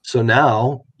 Yeah. So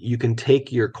now you can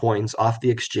take your coins off the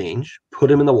exchange, put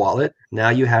them in the wallet. Now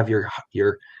you have your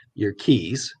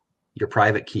keys, your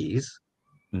private keys.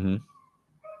 Mm-hmm.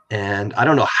 And I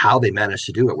don't know how they managed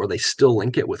to do it, where they still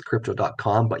link it with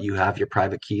crypto.com, but you have your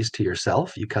private keys to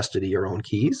yourself. You custody your own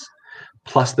keys.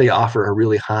 Plus, they offer a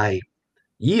really high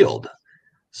yield.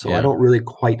 So I Yeah. don't really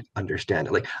quite understand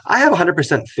it. Like, I have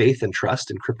 100% faith and trust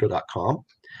in crypto.com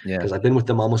Yeah. because I've been with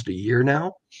them almost a year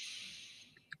now.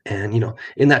 And,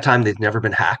 in that time, they've never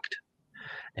been hacked.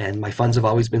 And my funds have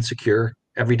always been secure.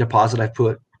 Every deposit I've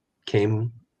put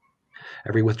came,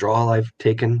 every withdrawal I've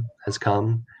taken has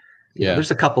come. Yeah.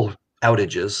 There's a couple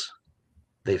outages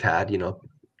they've had,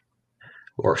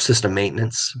 or system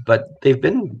maintenance, but they've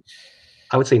been,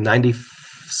 I would say,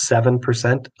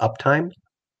 97% uptime.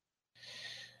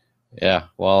 Yeah.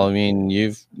 Well, I mean,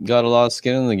 you've got a lot of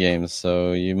skin in the game,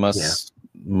 so you Yeah.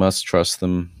 must trust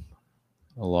them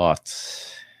a lot.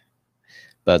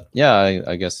 But yeah,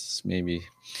 I guess maybe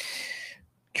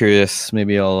curious.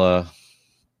 Maybe I'll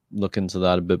look into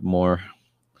that a bit more.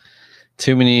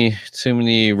 Too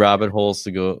many rabbit holes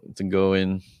to go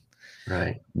in.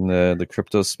 Right. In the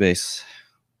crypto space.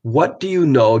 What do you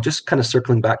know, just kind of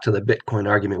circling back to the Bitcoin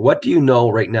argument, what do you know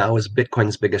right now is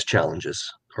Bitcoin's biggest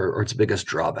challenges or its biggest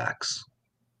drawbacks?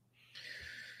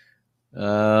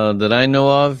 That I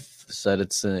know of, said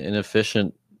it's an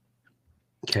inefficient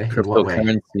Okay. In what way?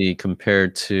 cryptocurrency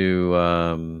compared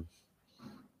to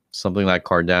something like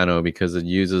Cardano because it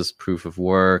uses proof of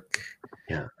work.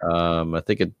 Yeah. I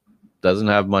think it doesn't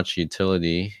have much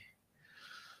utility,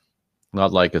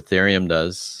 not like Ethereum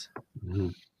does. Mm-hmm.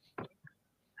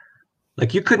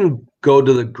 Like you couldn't go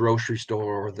to the grocery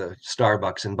store or the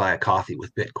Starbucks and buy a coffee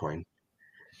with Bitcoin.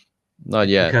 Not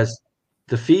yet. Because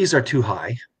the fees are too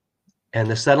high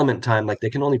and the settlement time, like they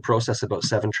can only process about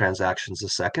 7 transactions a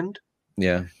second.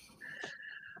 Yeah.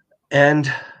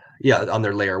 And yeah, on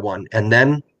their layer 1. And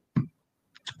then,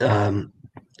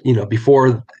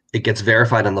 before it gets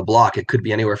verified on the block, it could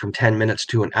be anywhere from 10 minutes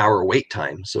to an hour wait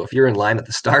time. So if you're in line at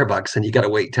the Starbucks and you got to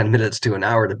wait 10 minutes to an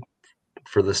hour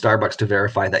for the Starbucks to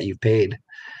verify that you've paid,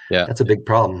 yeah, that's a big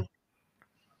problem.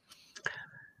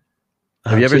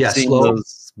 Have you ever seen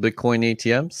those Bitcoin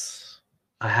ATMs?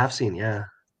 I have seen, yeah.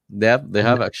 They have they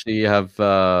have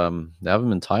them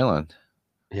in Thailand.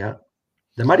 Yeah.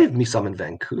 There might even be some in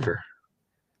Vancouver.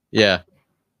 Yeah.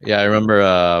 Yeah, I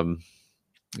remember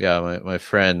my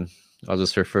friend, I'll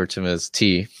just refer to him as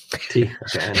T. T.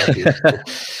 Okay, I know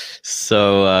T.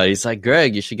 So he's like,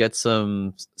 Greg, you should get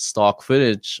some stock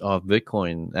footage of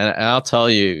Bitcoin. And I'll tell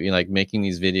you, like making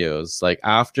these videos, like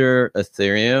after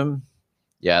Ethereum,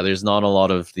 yeah, there's not a lot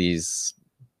of these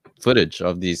footage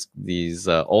of these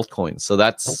altcoins. So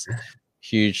that's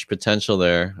huge potential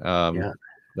there. Yeah.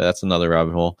 But that's another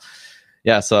rabbit hole.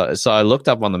 Yeah, so I looked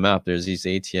up on the map. There's these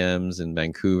ATMs in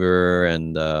Vancouver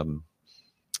and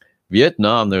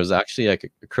Vietnam. There's actually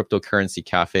like a cryptocurrency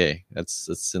cafe.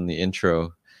 It's in the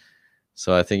intro.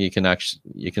 So I think you can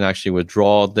actually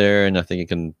withdraw there, and I think you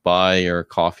can buy your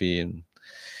coffee in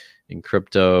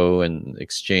crypto and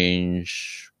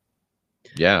exchange.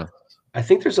 Yeah. I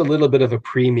think there's a little bit of a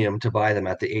premium to buy them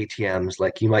at the ATMs.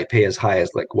 Like you might pay as high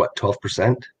as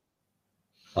 12%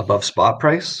 above spot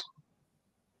price.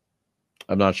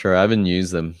 I'm not sure. I haven't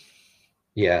used them.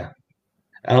 Yeah.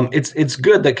 It's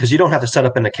good that because you don't have to set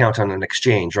up an account on an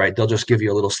exchange, right? They'll just give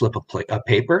you a little slip of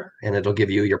paper and it'll give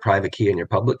you your private key and your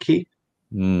public key.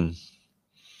 Yeah.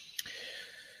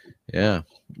 Yeah,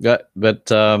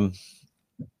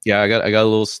 I got a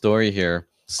little story here.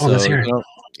 So let's hear it.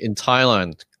 In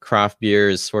Thailand, craft beer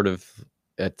is sort of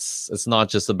it's not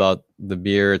just about the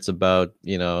beer, it's about,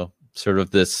 sort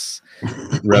of this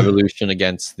revolution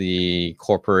against the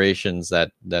corporations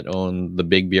that own the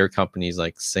big beer companies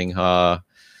like Singha,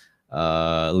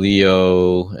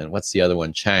 Leo, and what's the other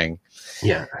one? Chang.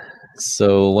 Yeah.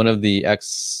 So one of the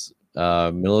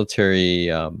military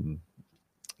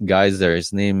guys there,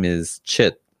 his name is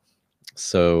Chit.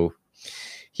 So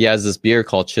he has this beer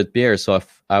called Chit beer. So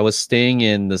I was staying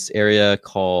in this area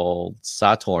called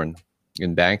Sathorn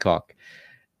in Bangkok.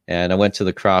 And I went to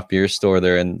the craft beer store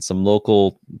there, and some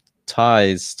local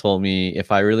Thais told me if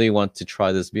I really want to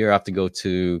try this beer, I have to go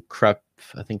to Krep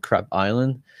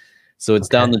Island. So it's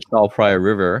down the Chao Phraya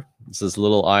River. It's this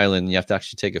little island. You have to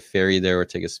actually take a ferry there or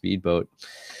take a speedboat.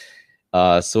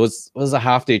 So it was a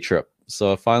half-day trip.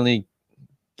 So I finally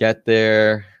get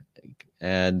there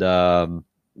and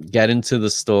get into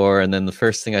the store, and then the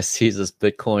first thing I see is this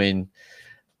Bitcoin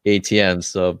ATM.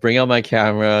 So bring out my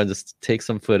camera, just take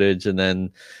some footage, and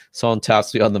then someone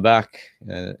taps me on the back,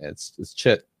 and it's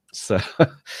Chit. So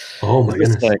oh my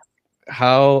goodness, like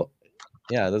how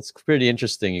yeah, that's pretty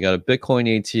interesting. You got a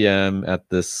Bitcoin ATM at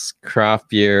this craft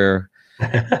beer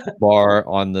bar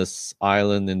on this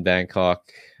island in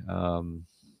Bangkok.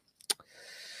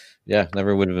 Yeah,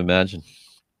 never would have imagined.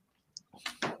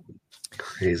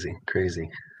 Crazy.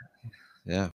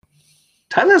 Yeah.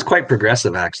 Thailand's quite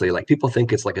progressive, actually. Like, people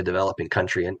think it's like a developing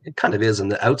country, and it kind of is in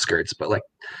the outskirts, but like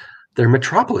their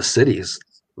metropolis cities,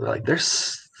 like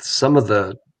there's some of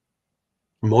the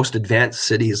most advanced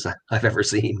cities I've ever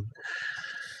seen.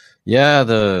 Yeah,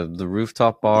 the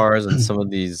rooftop bars and some of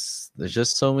these, there's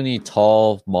just so many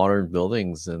tall modern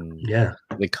buildings, and Yeah,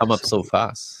 they come up so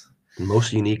fast.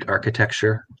 Most unique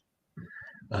architecture.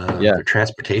 Yeah. Their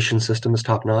transportation system is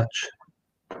top notch.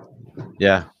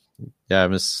 Yeah. Yeah,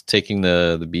 I'm just taking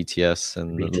the BTS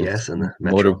and the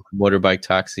metro. motorbike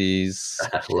taxis.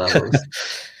 Love those.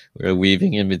 We're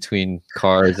weaving in between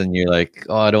cars, and you're like,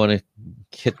 oh, I don't want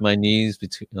to hit my knees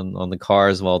on the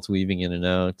cars while it's weaving in and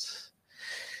out.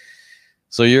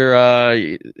 So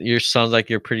you're sounds like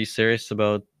you're pretty serious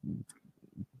about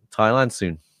Thailand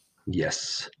soon.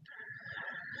 Yes.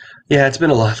 Yeah, it's been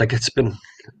a lot. Like, it's been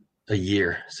a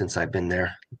year since I've been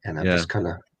there, and I'm just kind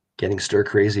of getting stir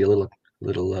crazy a little.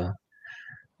 What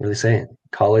do they say?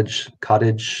 Cottage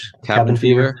cabin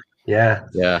fever. Yeah.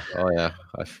 Oh yeah.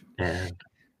 And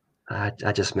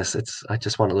I just miss it. I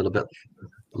just want a little bit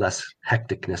less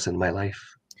hecticness in my life.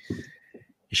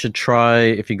 You should try,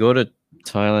 if you go to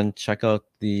Thailand, check out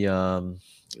the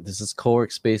this is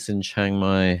co-work space in Chiang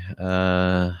Mai.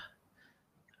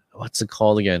 What's it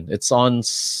called again? It's on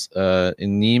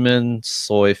in Neiman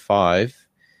Soi 5.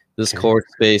 This co-work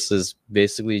space is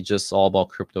basically just all about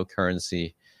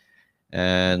cryptocurrency.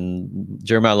 And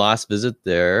during my last visit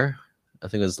there, I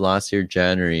think it was last year,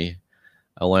 January,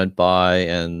 I went by,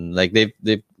 and like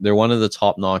they're one of the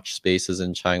top-notch spaces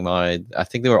in Chiang Mai. I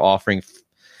think they were offering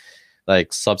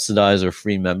like subsidized or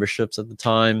free memberships at the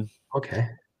time. Okay.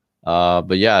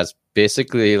 But yeah, it's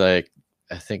basically like,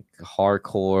 I think,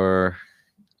 hardcore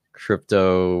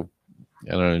crypto,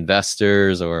 I don't know,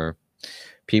 investors or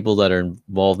people that are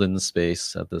involved in the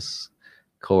space at this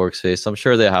co-work space. I'm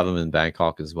sure they have them in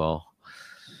Bangkok as well.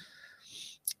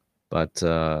 But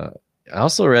I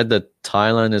also read that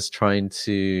Thailand is trying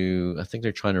to, I think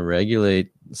they're trying to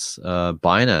regulate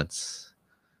Binance,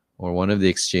 or one of the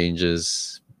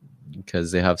exchanges,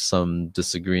 because they have some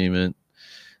disagreement.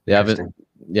 They haven't,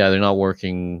 they're not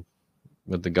working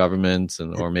with the government,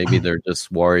 or maybe they're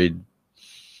just worried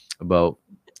about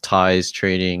Thais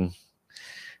trading.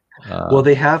 Well,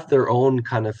 they have their own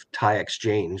kind of Thai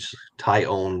exchange, Thai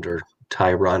owned or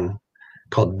Thai run,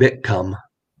 called Bitkum,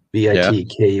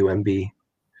 BITKUMB.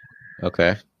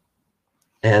 Okay.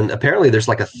 And apparently there's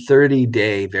like a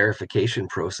 30-day verification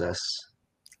process.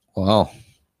 Wow.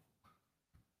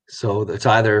 So it's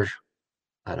either,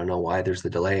 I don't know why there's the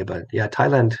delay, but yeah,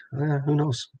 Thailand, who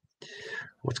knows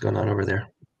what's going on over there.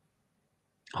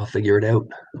 I'll figure it out.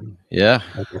 Yeah.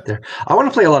 I'll get there. I want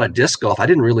to play a lot of disc golf. I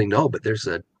didn't really know, but there's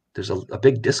a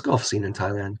big disc golf scene in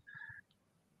Thailand.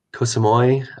 Koh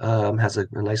Samui has a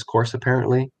nice course,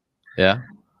 apparently. Yeah.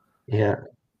 Yeah.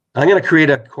 I'm going to create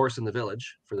a course in the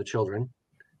village for the children.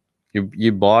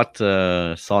 You bought,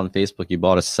 saw on Facebook, you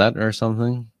bought a set or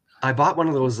something? I bought one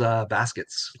of those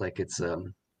baskets. Like, it's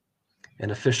an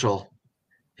official.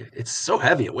 It's so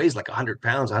heavy. It weighs like 100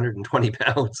 pounds, 120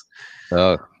 pounds.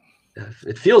 Oh.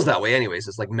 It feels that way anyways.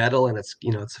 It's like metal, and it's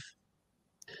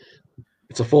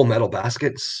a full metal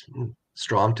basket. It's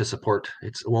strong to support.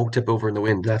 It won't tip over in the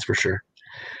wind, that's for sure.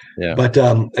 Yeah. But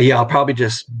yeah, I'll probably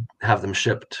just have them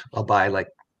shipped. I'll buy like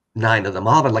 9 of them.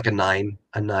 I'll have like a nine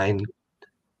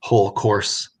hole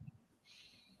course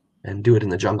and do it in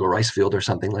the jungle rice field or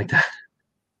something like that.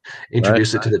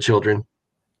 Introduce it to the children.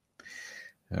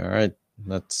 All right.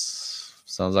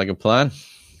 Sounds like a plan.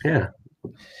 Yeah.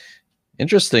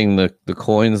 Interesting, the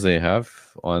coins they have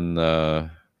on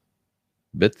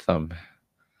Bithumb.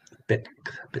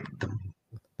 Bithumb.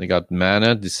 They got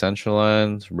Mana,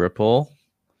 Decentraland, Ripple.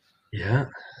 Yeah.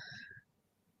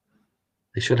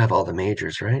 They should have all the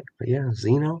majors, right? But yeah,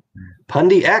 Xeno.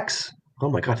 Pundi X. Oh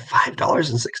my God,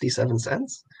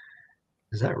 $5.67.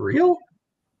 Is that real?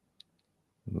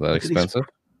 Is that expensive?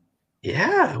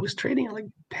 Yeah, it was trading at like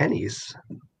pennies.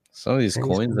 Some of these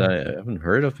coins I haven't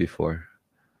heard of before.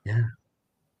 Yeah.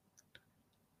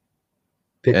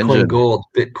 Bitcoin Gold,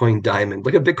 Bitcoin Diamond.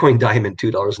 Look at Bitcoin Diamond,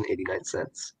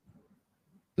 $2.89.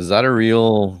 Is that a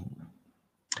real?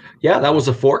 Yeah, that was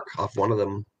a fork off one of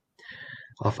them.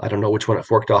 I don't know which one it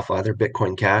forked off, either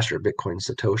Bitcoin Cash or Bitcoin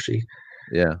Satoshi.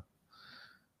 Yeah.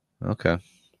 Okay.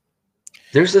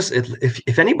 There's this,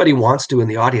 if anybody wants to in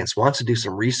the audience wants to do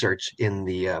some research in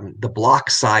the block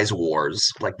size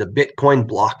wars, like the Bitcoin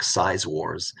block size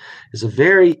wars, is a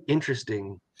very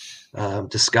interesting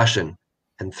discussion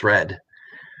and thread.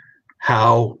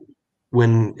 How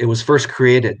when it was first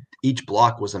created, each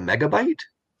block was a megabyte.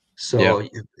 So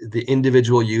the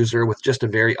individual user with just a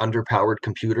very underpowered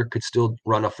computer could still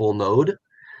run a full node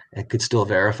and could still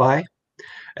verify.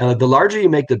 And the larger you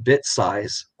make the bit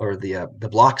size or the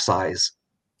block size,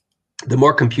 the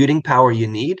more computing power you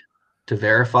need to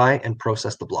verify and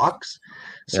process the blocks.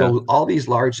 So all these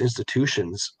large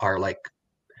institutions are like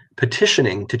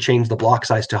petitioning to change the block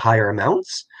size to higher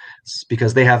amounts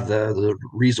because they have the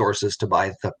resources to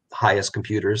buy the highest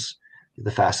computers, the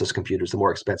fastest computers, the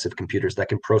more expensive computers that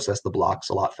can process the blocks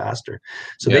a lot faster.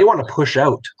 So they want to push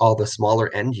out all the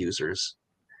smaller end users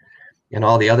and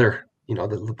all the other,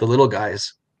 the little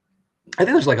guys. I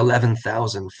think there's like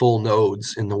 11,000 full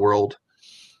nodes in the world.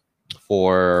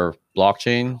 For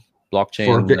blockchain for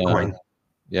Bitcoin.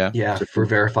 Yeah, for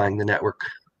verifying the network.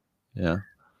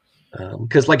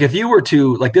 Because like if you were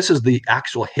to, like, this is the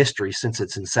actual history since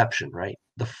its inception, right?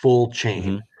 The full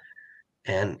chain.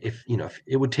 And if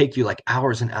it would take you like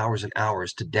hours and hours and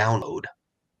hours to download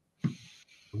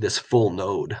this full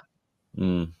node.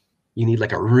 You need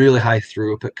like a really high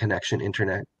throughput connection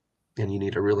internet, and you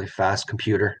need a really fast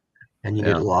computer, and you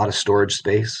need a lot of storage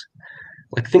space.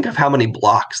 Like, think of how many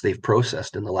blocks they've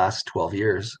processed in the last 12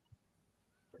 years.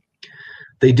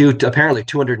 They do apparently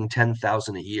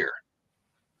 210,000 a year.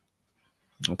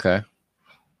 Okay.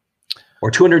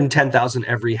 Or 210,000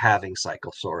 every halving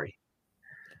cycle, sorry.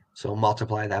 So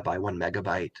multiply that by 1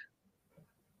 megabyte.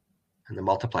 And then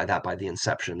multiply that by the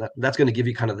inception. That's going to give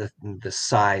you kind of the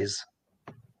size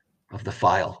of the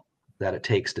file that it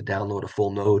takes to download a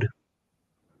full node.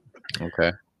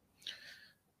 Okay.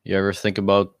 You ever think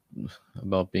about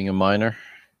being a miner?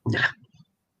 Yeah,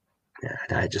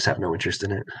 I just have no interest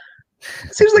in it.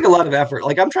 It seems like a lot of effort.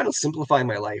 Like, I'm trying to simplify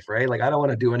my life, right? Like, I don't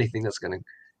want to do anything that's going to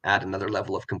add another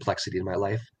level of complexity to my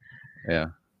life.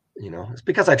 It's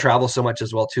because I travel so much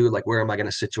as well too. Like, where am I going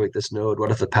to situate this node?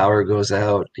 What if the power goes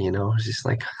out? It's just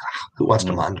like, who wants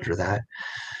to monitor that?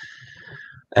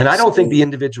 And I don't think the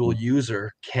individual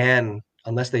user can,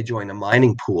 unless they join a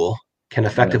mining pool, can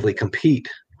effectively compete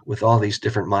with all these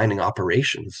different mining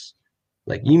operations.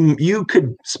 Like, you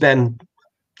could spend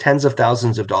tens of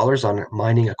thousands of dollars on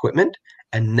mining equipment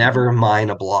and never mine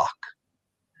a block.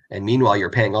 And meanwhile, you're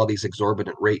paying all these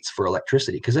exorbitant rates for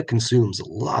electricity because it consumes a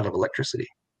lot of electricity.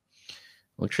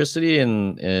 Electricity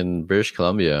in British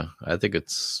Columbia, I think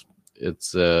it's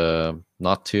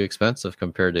not too expensive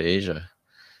compared to Asia.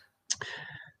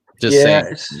 Just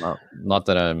saying, not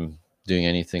that I'm doing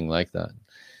anything like that.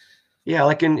 Yeah,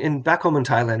 like in back home in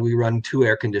Thailand, we run 2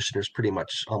 air conditioners pretty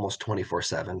much almost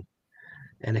 24/7,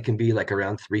 and it can be like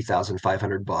around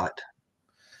 3,500 baht.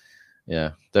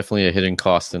 Yeah, definitely a hidden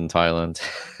cost in Thailand.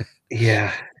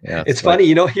 Yeah, it's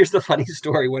funny. Here's the funny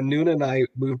story. When Nuna and I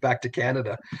moved back to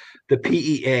Canada, the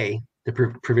PEA,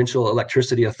 the Provincial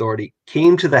Electricity Authority,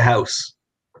 came to the house,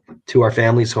 to our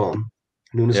family's home,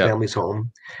 Nuna's family's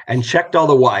home, and checked all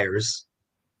the wires.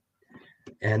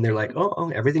 And they're like, oh,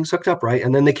 everything's hooked up, right?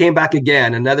 And then they came back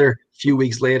again another few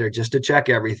weeks later just to check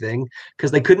everything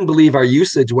because they couldn't believe our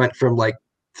usage went from like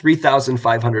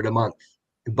 3,500 a month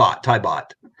Thai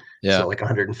baht. So like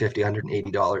 $150,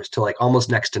 $180 to like almost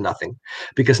next to nothing,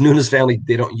 because Nuna's family,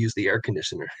 they don't use the air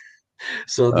conditioner.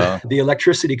 So the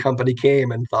electricity company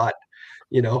came and thought,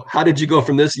 how did you go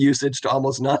from this usage to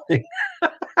almost nothing?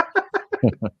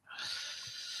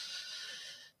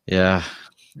 Yeah,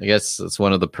 I guess it's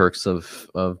one of the perks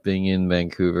of being in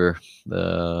Vancouver.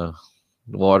 The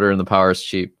water and the power is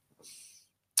cheap.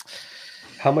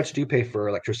 How much do you pay for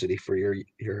electricity for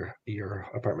your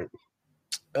apartment?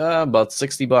 About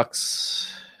 $60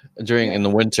 in the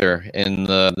winter.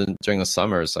 During the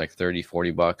summer, it's like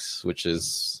 $30-$40, which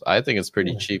is, I think it's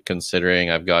pretty cheap considering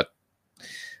I've got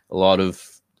a lot of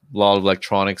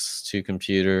electronics, 2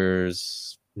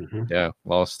 computers, a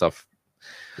lot of stuff.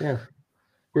 Yeah.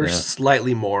 We're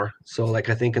slightly more. So like,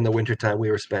 I think in the wintertime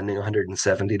we were spending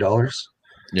 $170.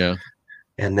 Yeah.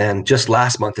 And then just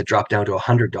last month it dropped down to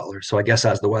 $100. So I guess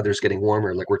as the weather's getting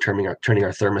warmer, like, we're turning our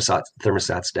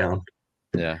thermostats down.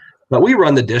 Yeah. But we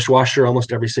run the dishwasher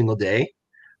almost every single day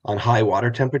on high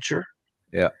water temperature.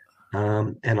 Yeah.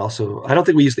 And also, I don't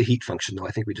think we use the heat function though.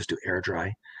 I think we just do air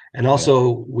dry. And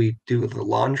also we do the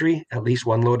laundry, at least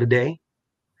 1 load a day.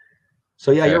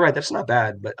 So you're right. That's not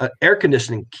bad. But air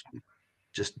conditioning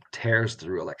just tears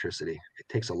through electricity. It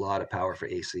takes a lot of power for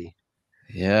AC.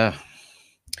 Yeah.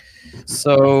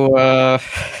 So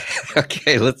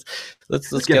okay, let's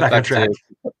get back on track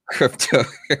to crypto.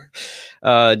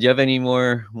 Do you have any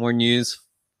more news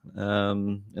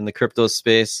in the crypto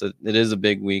space? It is a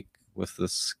big week with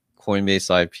this Coinbase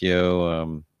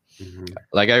IPO.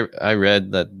 Like I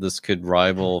read that this could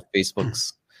rival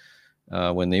Facebook's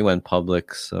when they went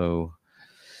public. So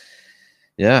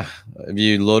yeah, have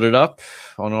you loaded up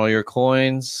on all your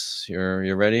coins?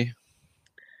 You're ready?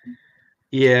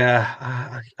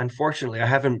 Yeah, unfortunately, I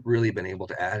haven't really been able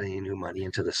to add any new money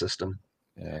into the system.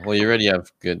 Yeah, well, you already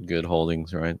have good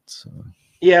holdings, right? So.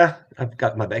 Yeah, I've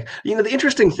got my bag. The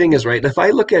interesting thing is, right, if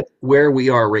I look at where we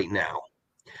are right now,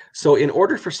 so in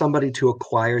order for somebody to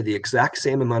acquire the exact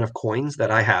same amount of coins that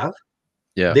I have,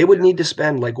 they would need to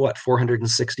spend like what,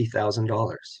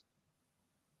 $460,000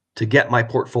 to get my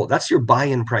portfolio. That's your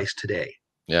buy-in price today.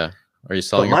 Yeah. Are you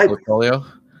selling your portfolio?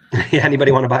 Yeah,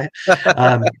 anybody want to buy it?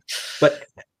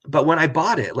 But when I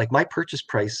bought it, like my purchase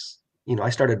price, I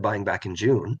started buying back in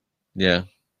June. Yeah.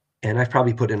 And I've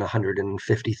probably put in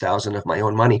 150,000 of my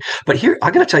own money. But here,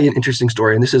 I'm going to tell you an interesting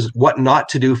story, and this is what not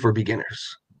to do for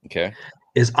beginners. Okay.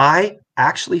 Is I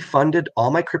actually funded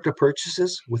all my crypto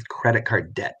purchases with credit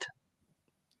card debt.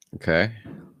 Okay.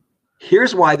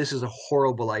 Here's why this is a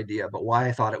horrible idea, but why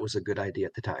I thought it was a good idea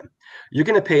at the time. You're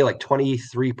going to pay like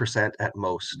 23% at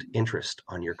most interest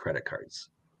on your credit cards.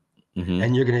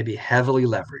 And you're going to be heavily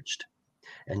leveraged.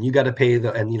 And you got to pay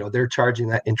they're charging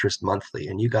that interest monthly,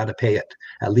 and you got to pay it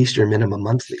at least your minimum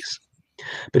monthlies.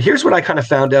 But here's what I kind of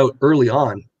found out early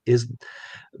on is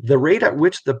the rate at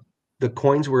which the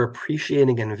coins were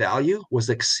appreciating in value was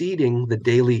exceeding the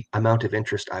daily amount of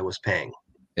interest I was paying.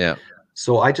 Yeah.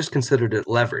 So I just considered it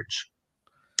leverage.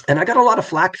 And I got a lot of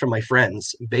flack from my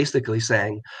friends basically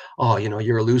saying, oh,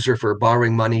 you're a loser for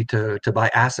borrowing money to buy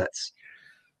assets.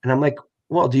 And I'm like,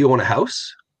 well, do you own a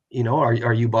house?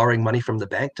 Are you borrowing money from the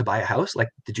bank to buy a house? Like,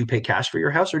 did you pay cash for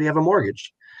your house or do you have a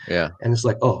mortgage? Yeah. And it's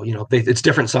like, oh, it's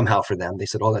different somehow for them. They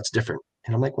said, oh, that's different.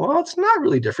 And I'm like, well, it's not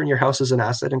really different. Your house is an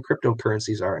asset and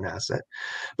cryptocurrencies are an asset.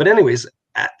 But anyways,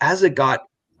 as it got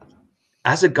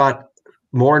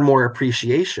more and more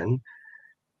appreciation,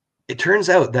 it turns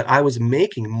out that I was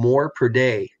making more per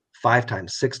day, 5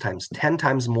 times, 6 times, 10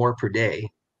 times more per day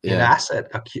in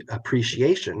asset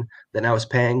appreciation than I was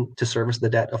paying to service the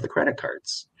debt of the credit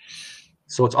cards.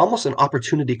 So it's almost an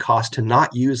opportunity cost to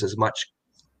not use as much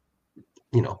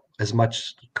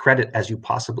credit as you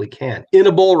possibly can in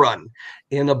a bull run.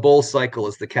 In a bull cycle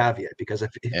is the caveat, because if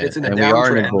it's in a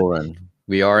downtrend,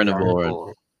 we are in a bull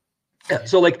run. Yeah.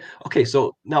 So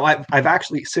so now I've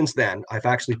actually since then I've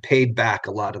actually paid back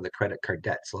a lot of the credit card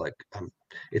debt. So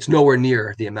it's nowhere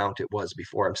near the amount it was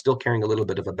before. I'm still carrying a little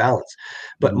bit of a balance.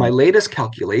 But my latest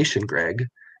calculation, Greg,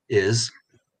 is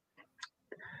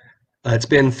it's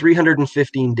been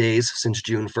 315 days since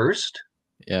June 1st.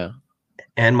 Yeah.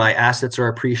 And my assets are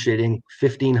appreciating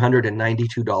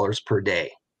 $1,592 per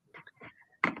day.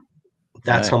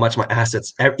 That's how much my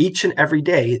assets, each and every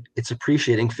day, it's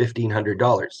appreciating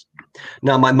 $1,500.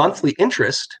 Now, my monthly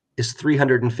interest is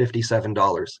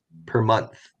 $357 per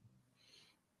month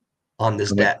on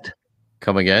this debt.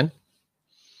 Come again?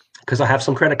 Because I have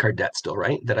some credit card debt still,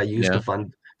 right? That I use to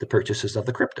fund the purchases of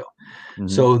the crypto.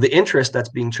 So the interest that's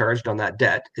being charged on that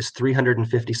debt is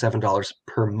 $357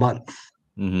 per month.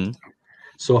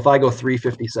 So if I go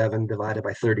 357 divided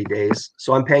by 30 days,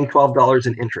 so I'm paying $12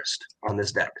 in interest on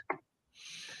this debt.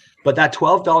 But that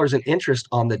 $12 in interest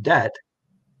on the debt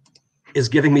is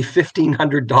giving me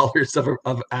 $1,500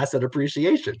 of asset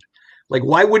appreciation. Like,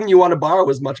 why wouldn't you want to borrow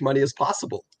as much money as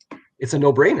possible? It's a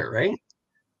no-brainer, right?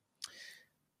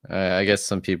 I guess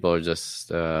some people are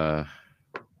just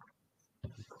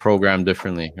programmed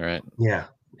differently, right? Yeah.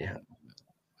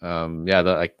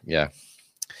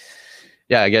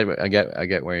 I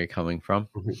get where you're coming from.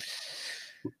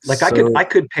 Like, so, I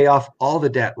could pay off all the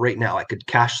debt right now. I could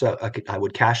cash out. I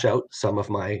would cash out some of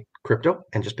my crypto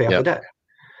and just pay off the debt.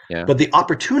 Yeah. But the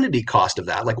opportunity cost of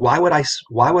that, like, why would I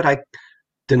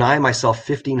deny myself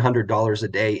 $1,500 a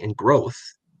day in growth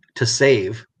to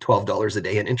save $12 a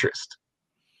day in interest?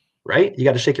 Right? You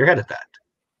got to shake your head at that.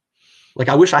 Like,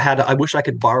 I wish I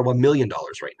could borrow $1 million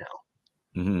right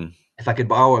now. If I could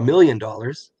borrow $1 million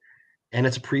and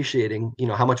it's appreciating,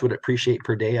 how much would it appreciate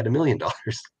per day at $1 million?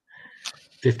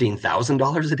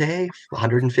 $15,000 a day,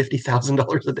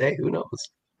 $150,000 a day. Who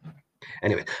knows?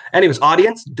 Anyways,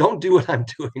 audience, don't do what I'm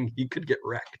doing. You could get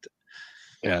wrecked.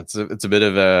 Yeah, it's a bit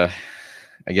of a.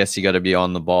 I guess you got to be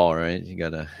on the ball, right? You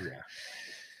gotta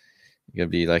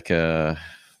be like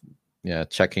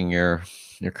checking your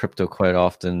crypto quite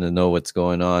often to know what's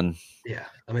going on. Yeah,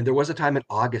 I mean, there was a time in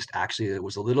August actually. It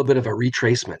was a little bit of a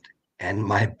retracement, and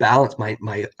my balance,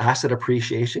 my asset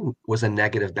appreciation was a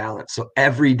negative balance. So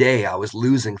every day I was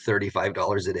losing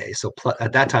 $35 a day. So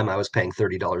at that time I was paying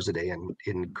 $30 a day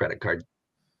in credit card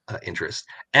interest,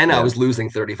 and I was losing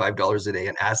 $35 a day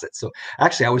in assets. So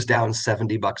actually I was down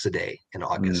 $70 a day in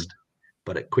August,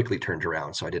 but it quickly turned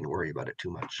around, so I didn't worry about it too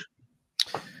much.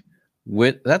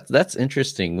 That's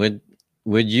interesting.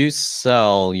 Would you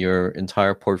sell your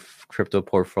entire crypto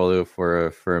portfolio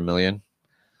for $1 million?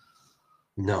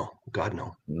 No, God,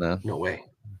 no. No way.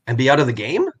 And be out of the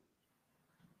game?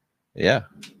 Yeah.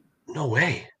 No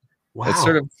way. Wow. It's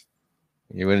sort of,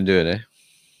 you wouldn't do it, eh?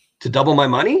 To double my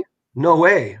money? No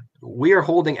way. We are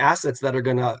holding assets that are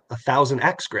gonna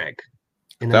 1,000x, Greg,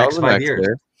 in the next 5 years.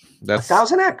 That's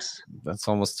 1,000x. That's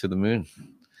almost to the moon.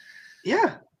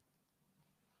 Yeah.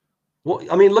 Well,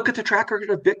 I mean, look at the track record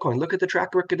of Bitcoin. Look at the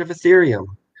track record of Ethereum.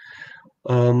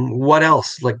 What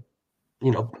else? Like,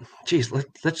 geez,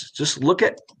 let's just look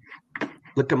at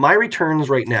my returns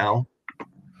right now.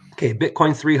 Okay,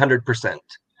 Bitcoin 300%,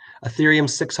 Ethereum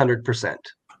 600%,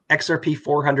 XRP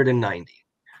 490,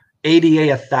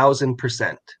 ADA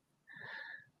 1,000%,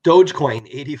 Dogecoin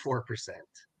 84%,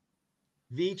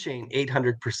 VeChain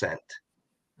 800%,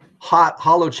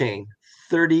 Holochain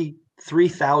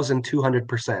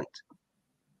 33,200%,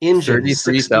 Engine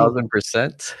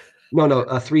 33,000%. No,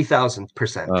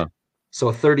 3,000%. So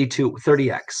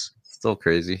 30x. Still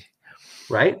crazy,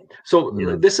 right? So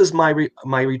this is my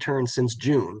return since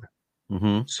June.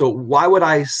 Mm-hmm. So why would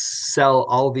I sell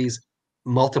all these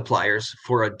multipliers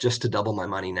for just to double my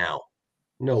money now?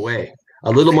 No way.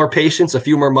 A little more patience, a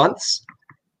few more months,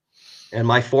 and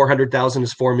my 400,000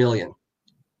 is 4 million.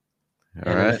 In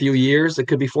a few years, it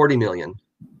could be 40 million.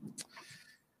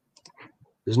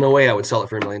 There's no way I would sell it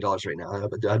for $1 million right now.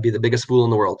 I'd be the biggest fool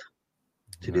in the world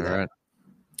to do that. Right.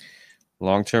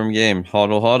 Long-term game,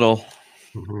 hodl.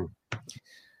 Mm-hmm.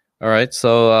 All right,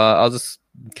 so I'll just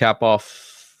cap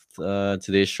off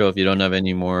today's show if you don't have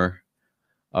any more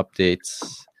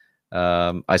updates.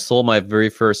 I sold my very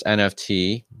first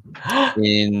NFT I've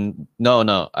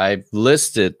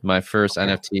listed my first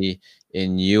NFT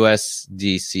in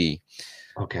USDC.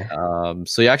 Okay.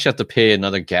 So you actually have to pay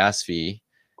another gas fee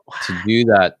to do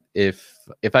that. If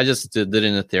I just did it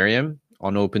in Ethereum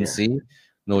on OpenSea,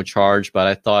 no charge. But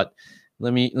I thought,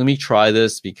 let me try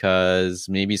this because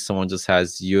maybe someone just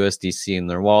has USDC in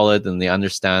their wallet and they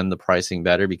understand the pricing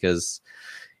better, because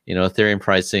Ethereum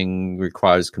pricing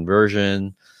requires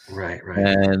conversion. Right.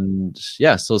 And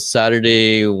so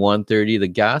Saturday 1:30 the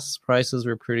gas prices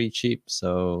were pretty cheap.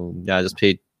 So I just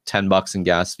paid $10 in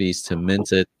gas fees to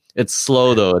mint it. It's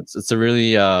slow though. It's a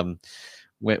really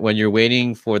when you're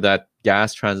waiting for that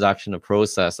gas transaction to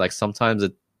process, like sometimes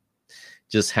it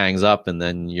just hangs up and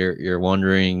then you're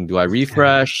wondering, do I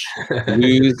refresh?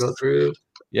 Go through.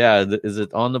 Yeah, is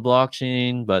it on the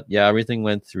blockchain? But yeah, everything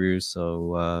went through.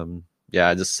 So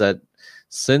I just said,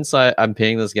 since I'm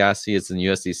paying this gas fee, it's in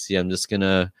USDC, I'm just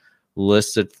gonna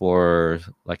list it for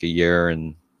like a year.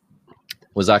 And it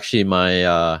was actually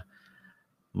my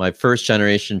my first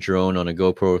generation drone on a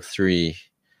GoPro 3.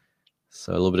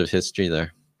 So a little bit of history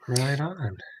there. Right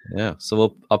on. Yeah.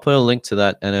 So I'll put a link to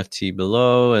that NFT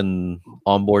below and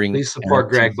onboarding. Please support NFT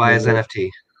Greg. Buy his NFT.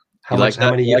 How much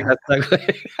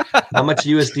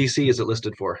USDC is it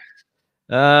listed for?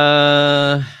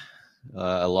 A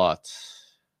lot.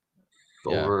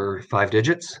 Over 5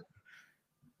 digits?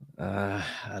 I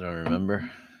don't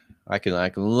remember. I can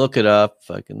look it up.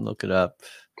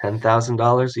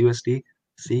 $10,000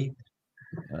 USDC?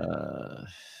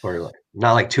 Or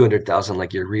not like 200,000,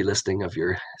 like your relisting of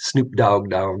your Snoop Dogg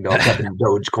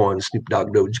Dogecoin, Snoop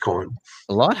Dogg Dogecoin.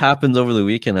 A lot happened over the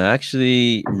weekend. I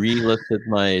actually relisted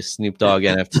my Snoop Dogg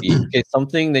NFT. It's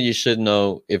something that you should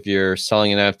know if you're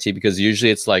selling an NFT, because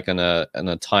usually it's like on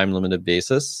a time limited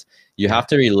basis. You have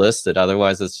to relist it,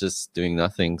 otherwise it's just doing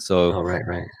nothing. So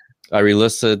right. I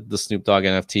relisted the Snoop Dogg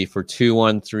NFT for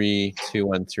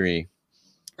 213,213.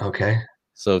 Okay.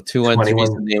 So 213 is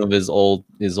the name of his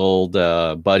old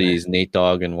buddies, Nate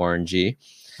Dogg and Warren G.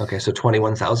 Okay, so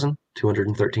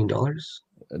 $21,213.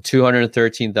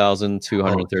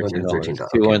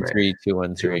 $213,213.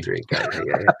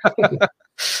 $213,213.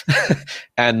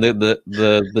 And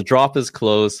the drop is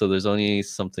closed, so there's only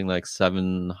something like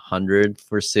 700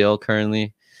 for sale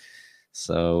currently.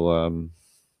 So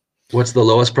what's the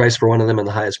lowest price for one of them and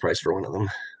the highest price for one of them?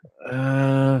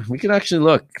 We can actually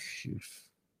look.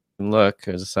 I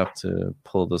just have to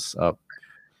pull this up.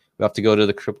 We have to go to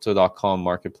the crypto.com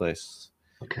marketplace.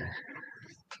 Okay.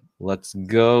 Let's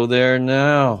go there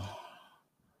now.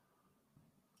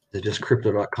 Is it just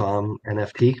crypto.com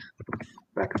NFT?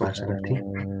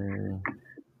 /NFT?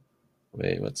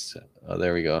 Wait, what's... Oh,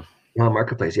 there we go.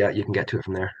 Marketplace. Yeah, you can get to it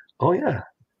from there. Oh yeah.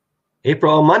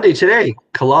 Monday today.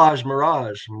 Collage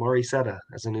Mirage Morissetta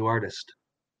as a new artist.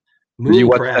 Did you Moon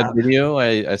watch that Crab. video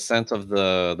I sent of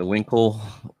the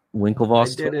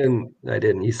Winklevoss tour? I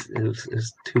didn't. It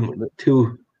was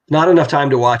too not enough time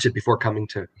to watch it before coming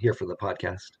to here for the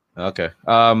podcast. Okay.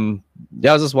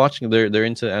 Yeah, I was just watching. They're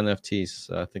into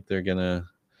NFTs. I think they're gonna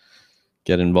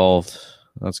get involved.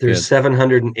 That's There's good.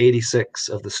 786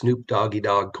 of the Snoop Doggy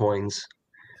Dogg coins.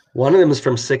 One of them is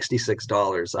from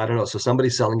 $66. I don't know. So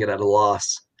somebody's selling it at a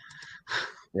loss.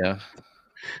 Yeah.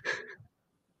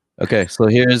 Okay, so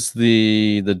here's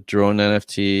the drone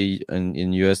NFT in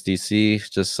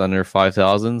USDC, just under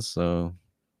 5,000. So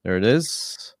there it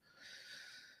is.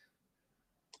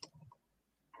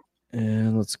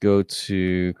 And let's go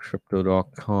to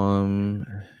crypto.com.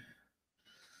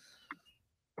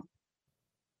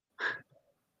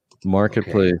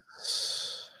 Marketplace. Okay.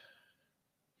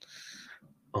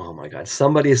 Oh my God.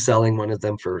 Somebody is selling one of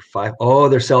them for $5. Oh,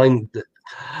 they're selling.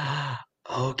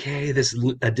 Okay. This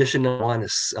edition one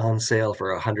is on sale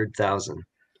for 100,000.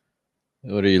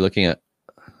 What are you looking at?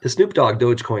 The Snoop Dogg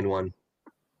Dogecoin one.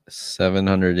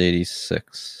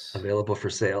 786. Available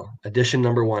for sale. Edition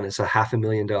number one is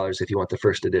 $500,000 if you want the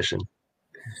first edition.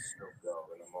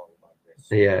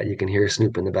 Yeah, you can hear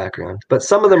Snoop in the background. But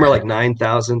some of them are like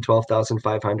 9,000,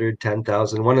 12,500,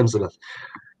 10,000. One of them's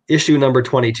issue number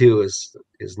 22 is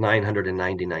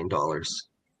 $999.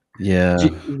 Yeah.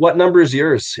 What number is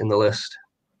yours in the list?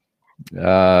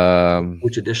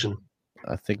 Which edition?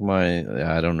 I think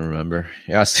I don't remember.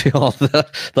 You ask me all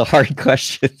the hard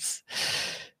questions.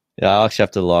 Yeah, I'll actually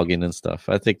have to log in and stuff.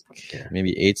 I think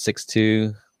maybe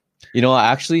 862. You know,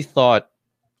 I actually thought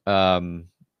I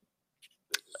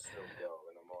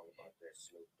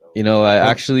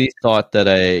actually thought that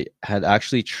I had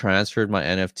actually transferred my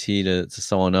NFT to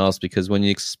someone else, because when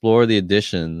you explore the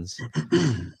editions,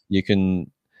 you can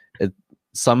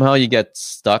somehow you get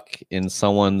stuck in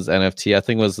someone's NFT. I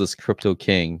think it was this Crypto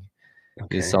King.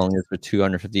 Okay. He's selling it for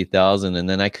 250,000, and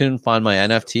then I couldn't find my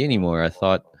NFT anymore. I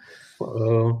thought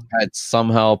I'd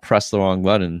somehow pressed the wrong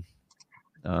button.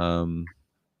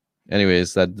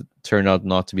 Anyways, that turned out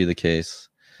not to be the case.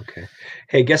 Okay.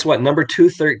 Hey, guess what? Number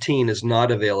 213 is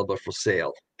not available for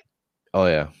sale. Oh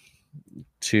yeah.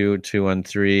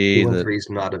 213. 213 is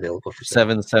not available for sale.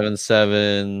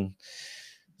 777.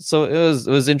 So it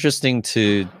was interesting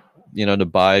to to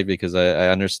buy, because I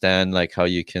understand like how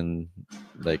you can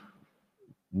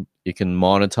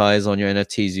monetize on your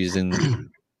NFTs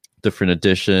using different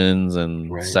editions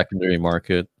and secondary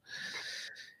market.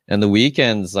 And the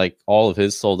weekends, like all of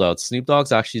his sold out. Snoop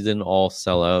Dogg's actually didn't all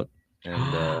sell out.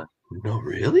 And no,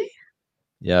 really?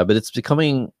 Yeah, but it's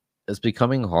becoming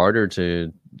harder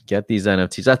to get these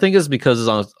NFTs. I think it's because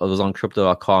it was on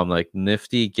crypto.com, like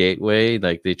Nifty Gateway,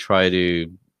 like they try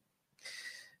to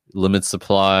limit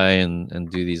supply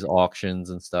and do these auctions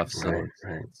and stuff. So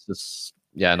it's just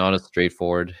not as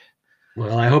straightforward.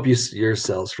 Well, I hope yours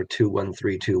sells for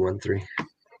 213.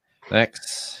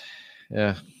 Thanks.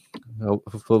 Yeah.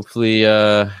 Hopefully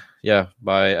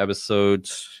by episode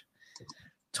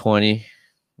 20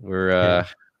 we're at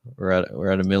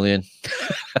 1 million.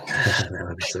 That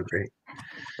would be so great.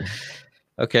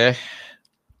 Okay.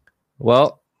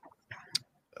 Well,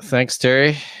 thanks,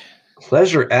 Terry.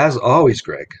 Pleasure as always,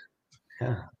 Greg.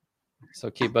 Yeah.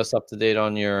 So keep us up to date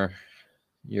on your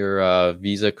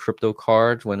Visa crypto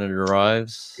card when it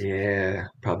arrives. Yeah,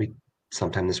 probably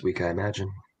sometime this week, I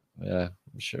imagine. Yeah,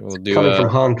 I'm sure we'll do. Coming from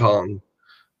Hong Kong.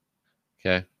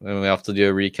 Okay, and we have to do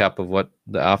a recap of what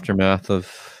the aftermath of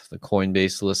the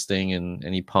Coinbase listing and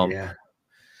any pump. Yeah.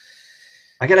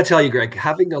 I got to tell you, Greg,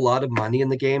 having a lot of money in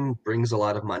the game brings a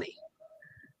lot of money.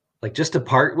 Like, just to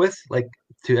part with, like,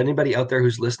 to anybody out there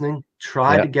who's listening,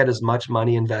 try to get as much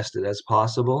money invested as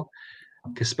possible,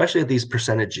 especially at these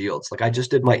percentage yields. Like, I just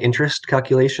did my interest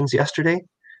calculations yesterday.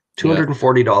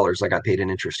 $240 I got paid in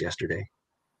interest yesterday.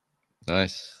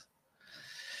 Nice.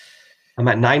 I'm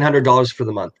at $900 for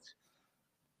the month.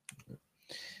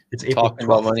 It's April 12th. Talking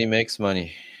about money makes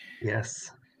money. Yes.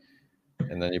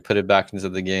 And then you put it back into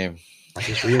the game. I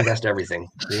just reinvest everything.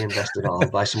 Reinvest it all.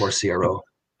 Buy some more CRO.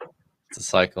 It's a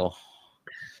cycle.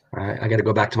 All right. I got to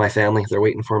go back to my family. They're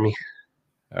waiting for me.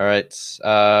 All right.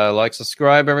 Like,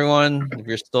 subscribe, everyone, if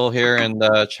you're still here, and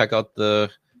check out the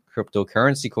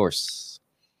cryptocurrency course.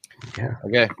 Yeah.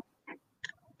 Okay.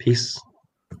 Peace.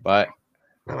 Bye.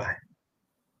 Bye-bye.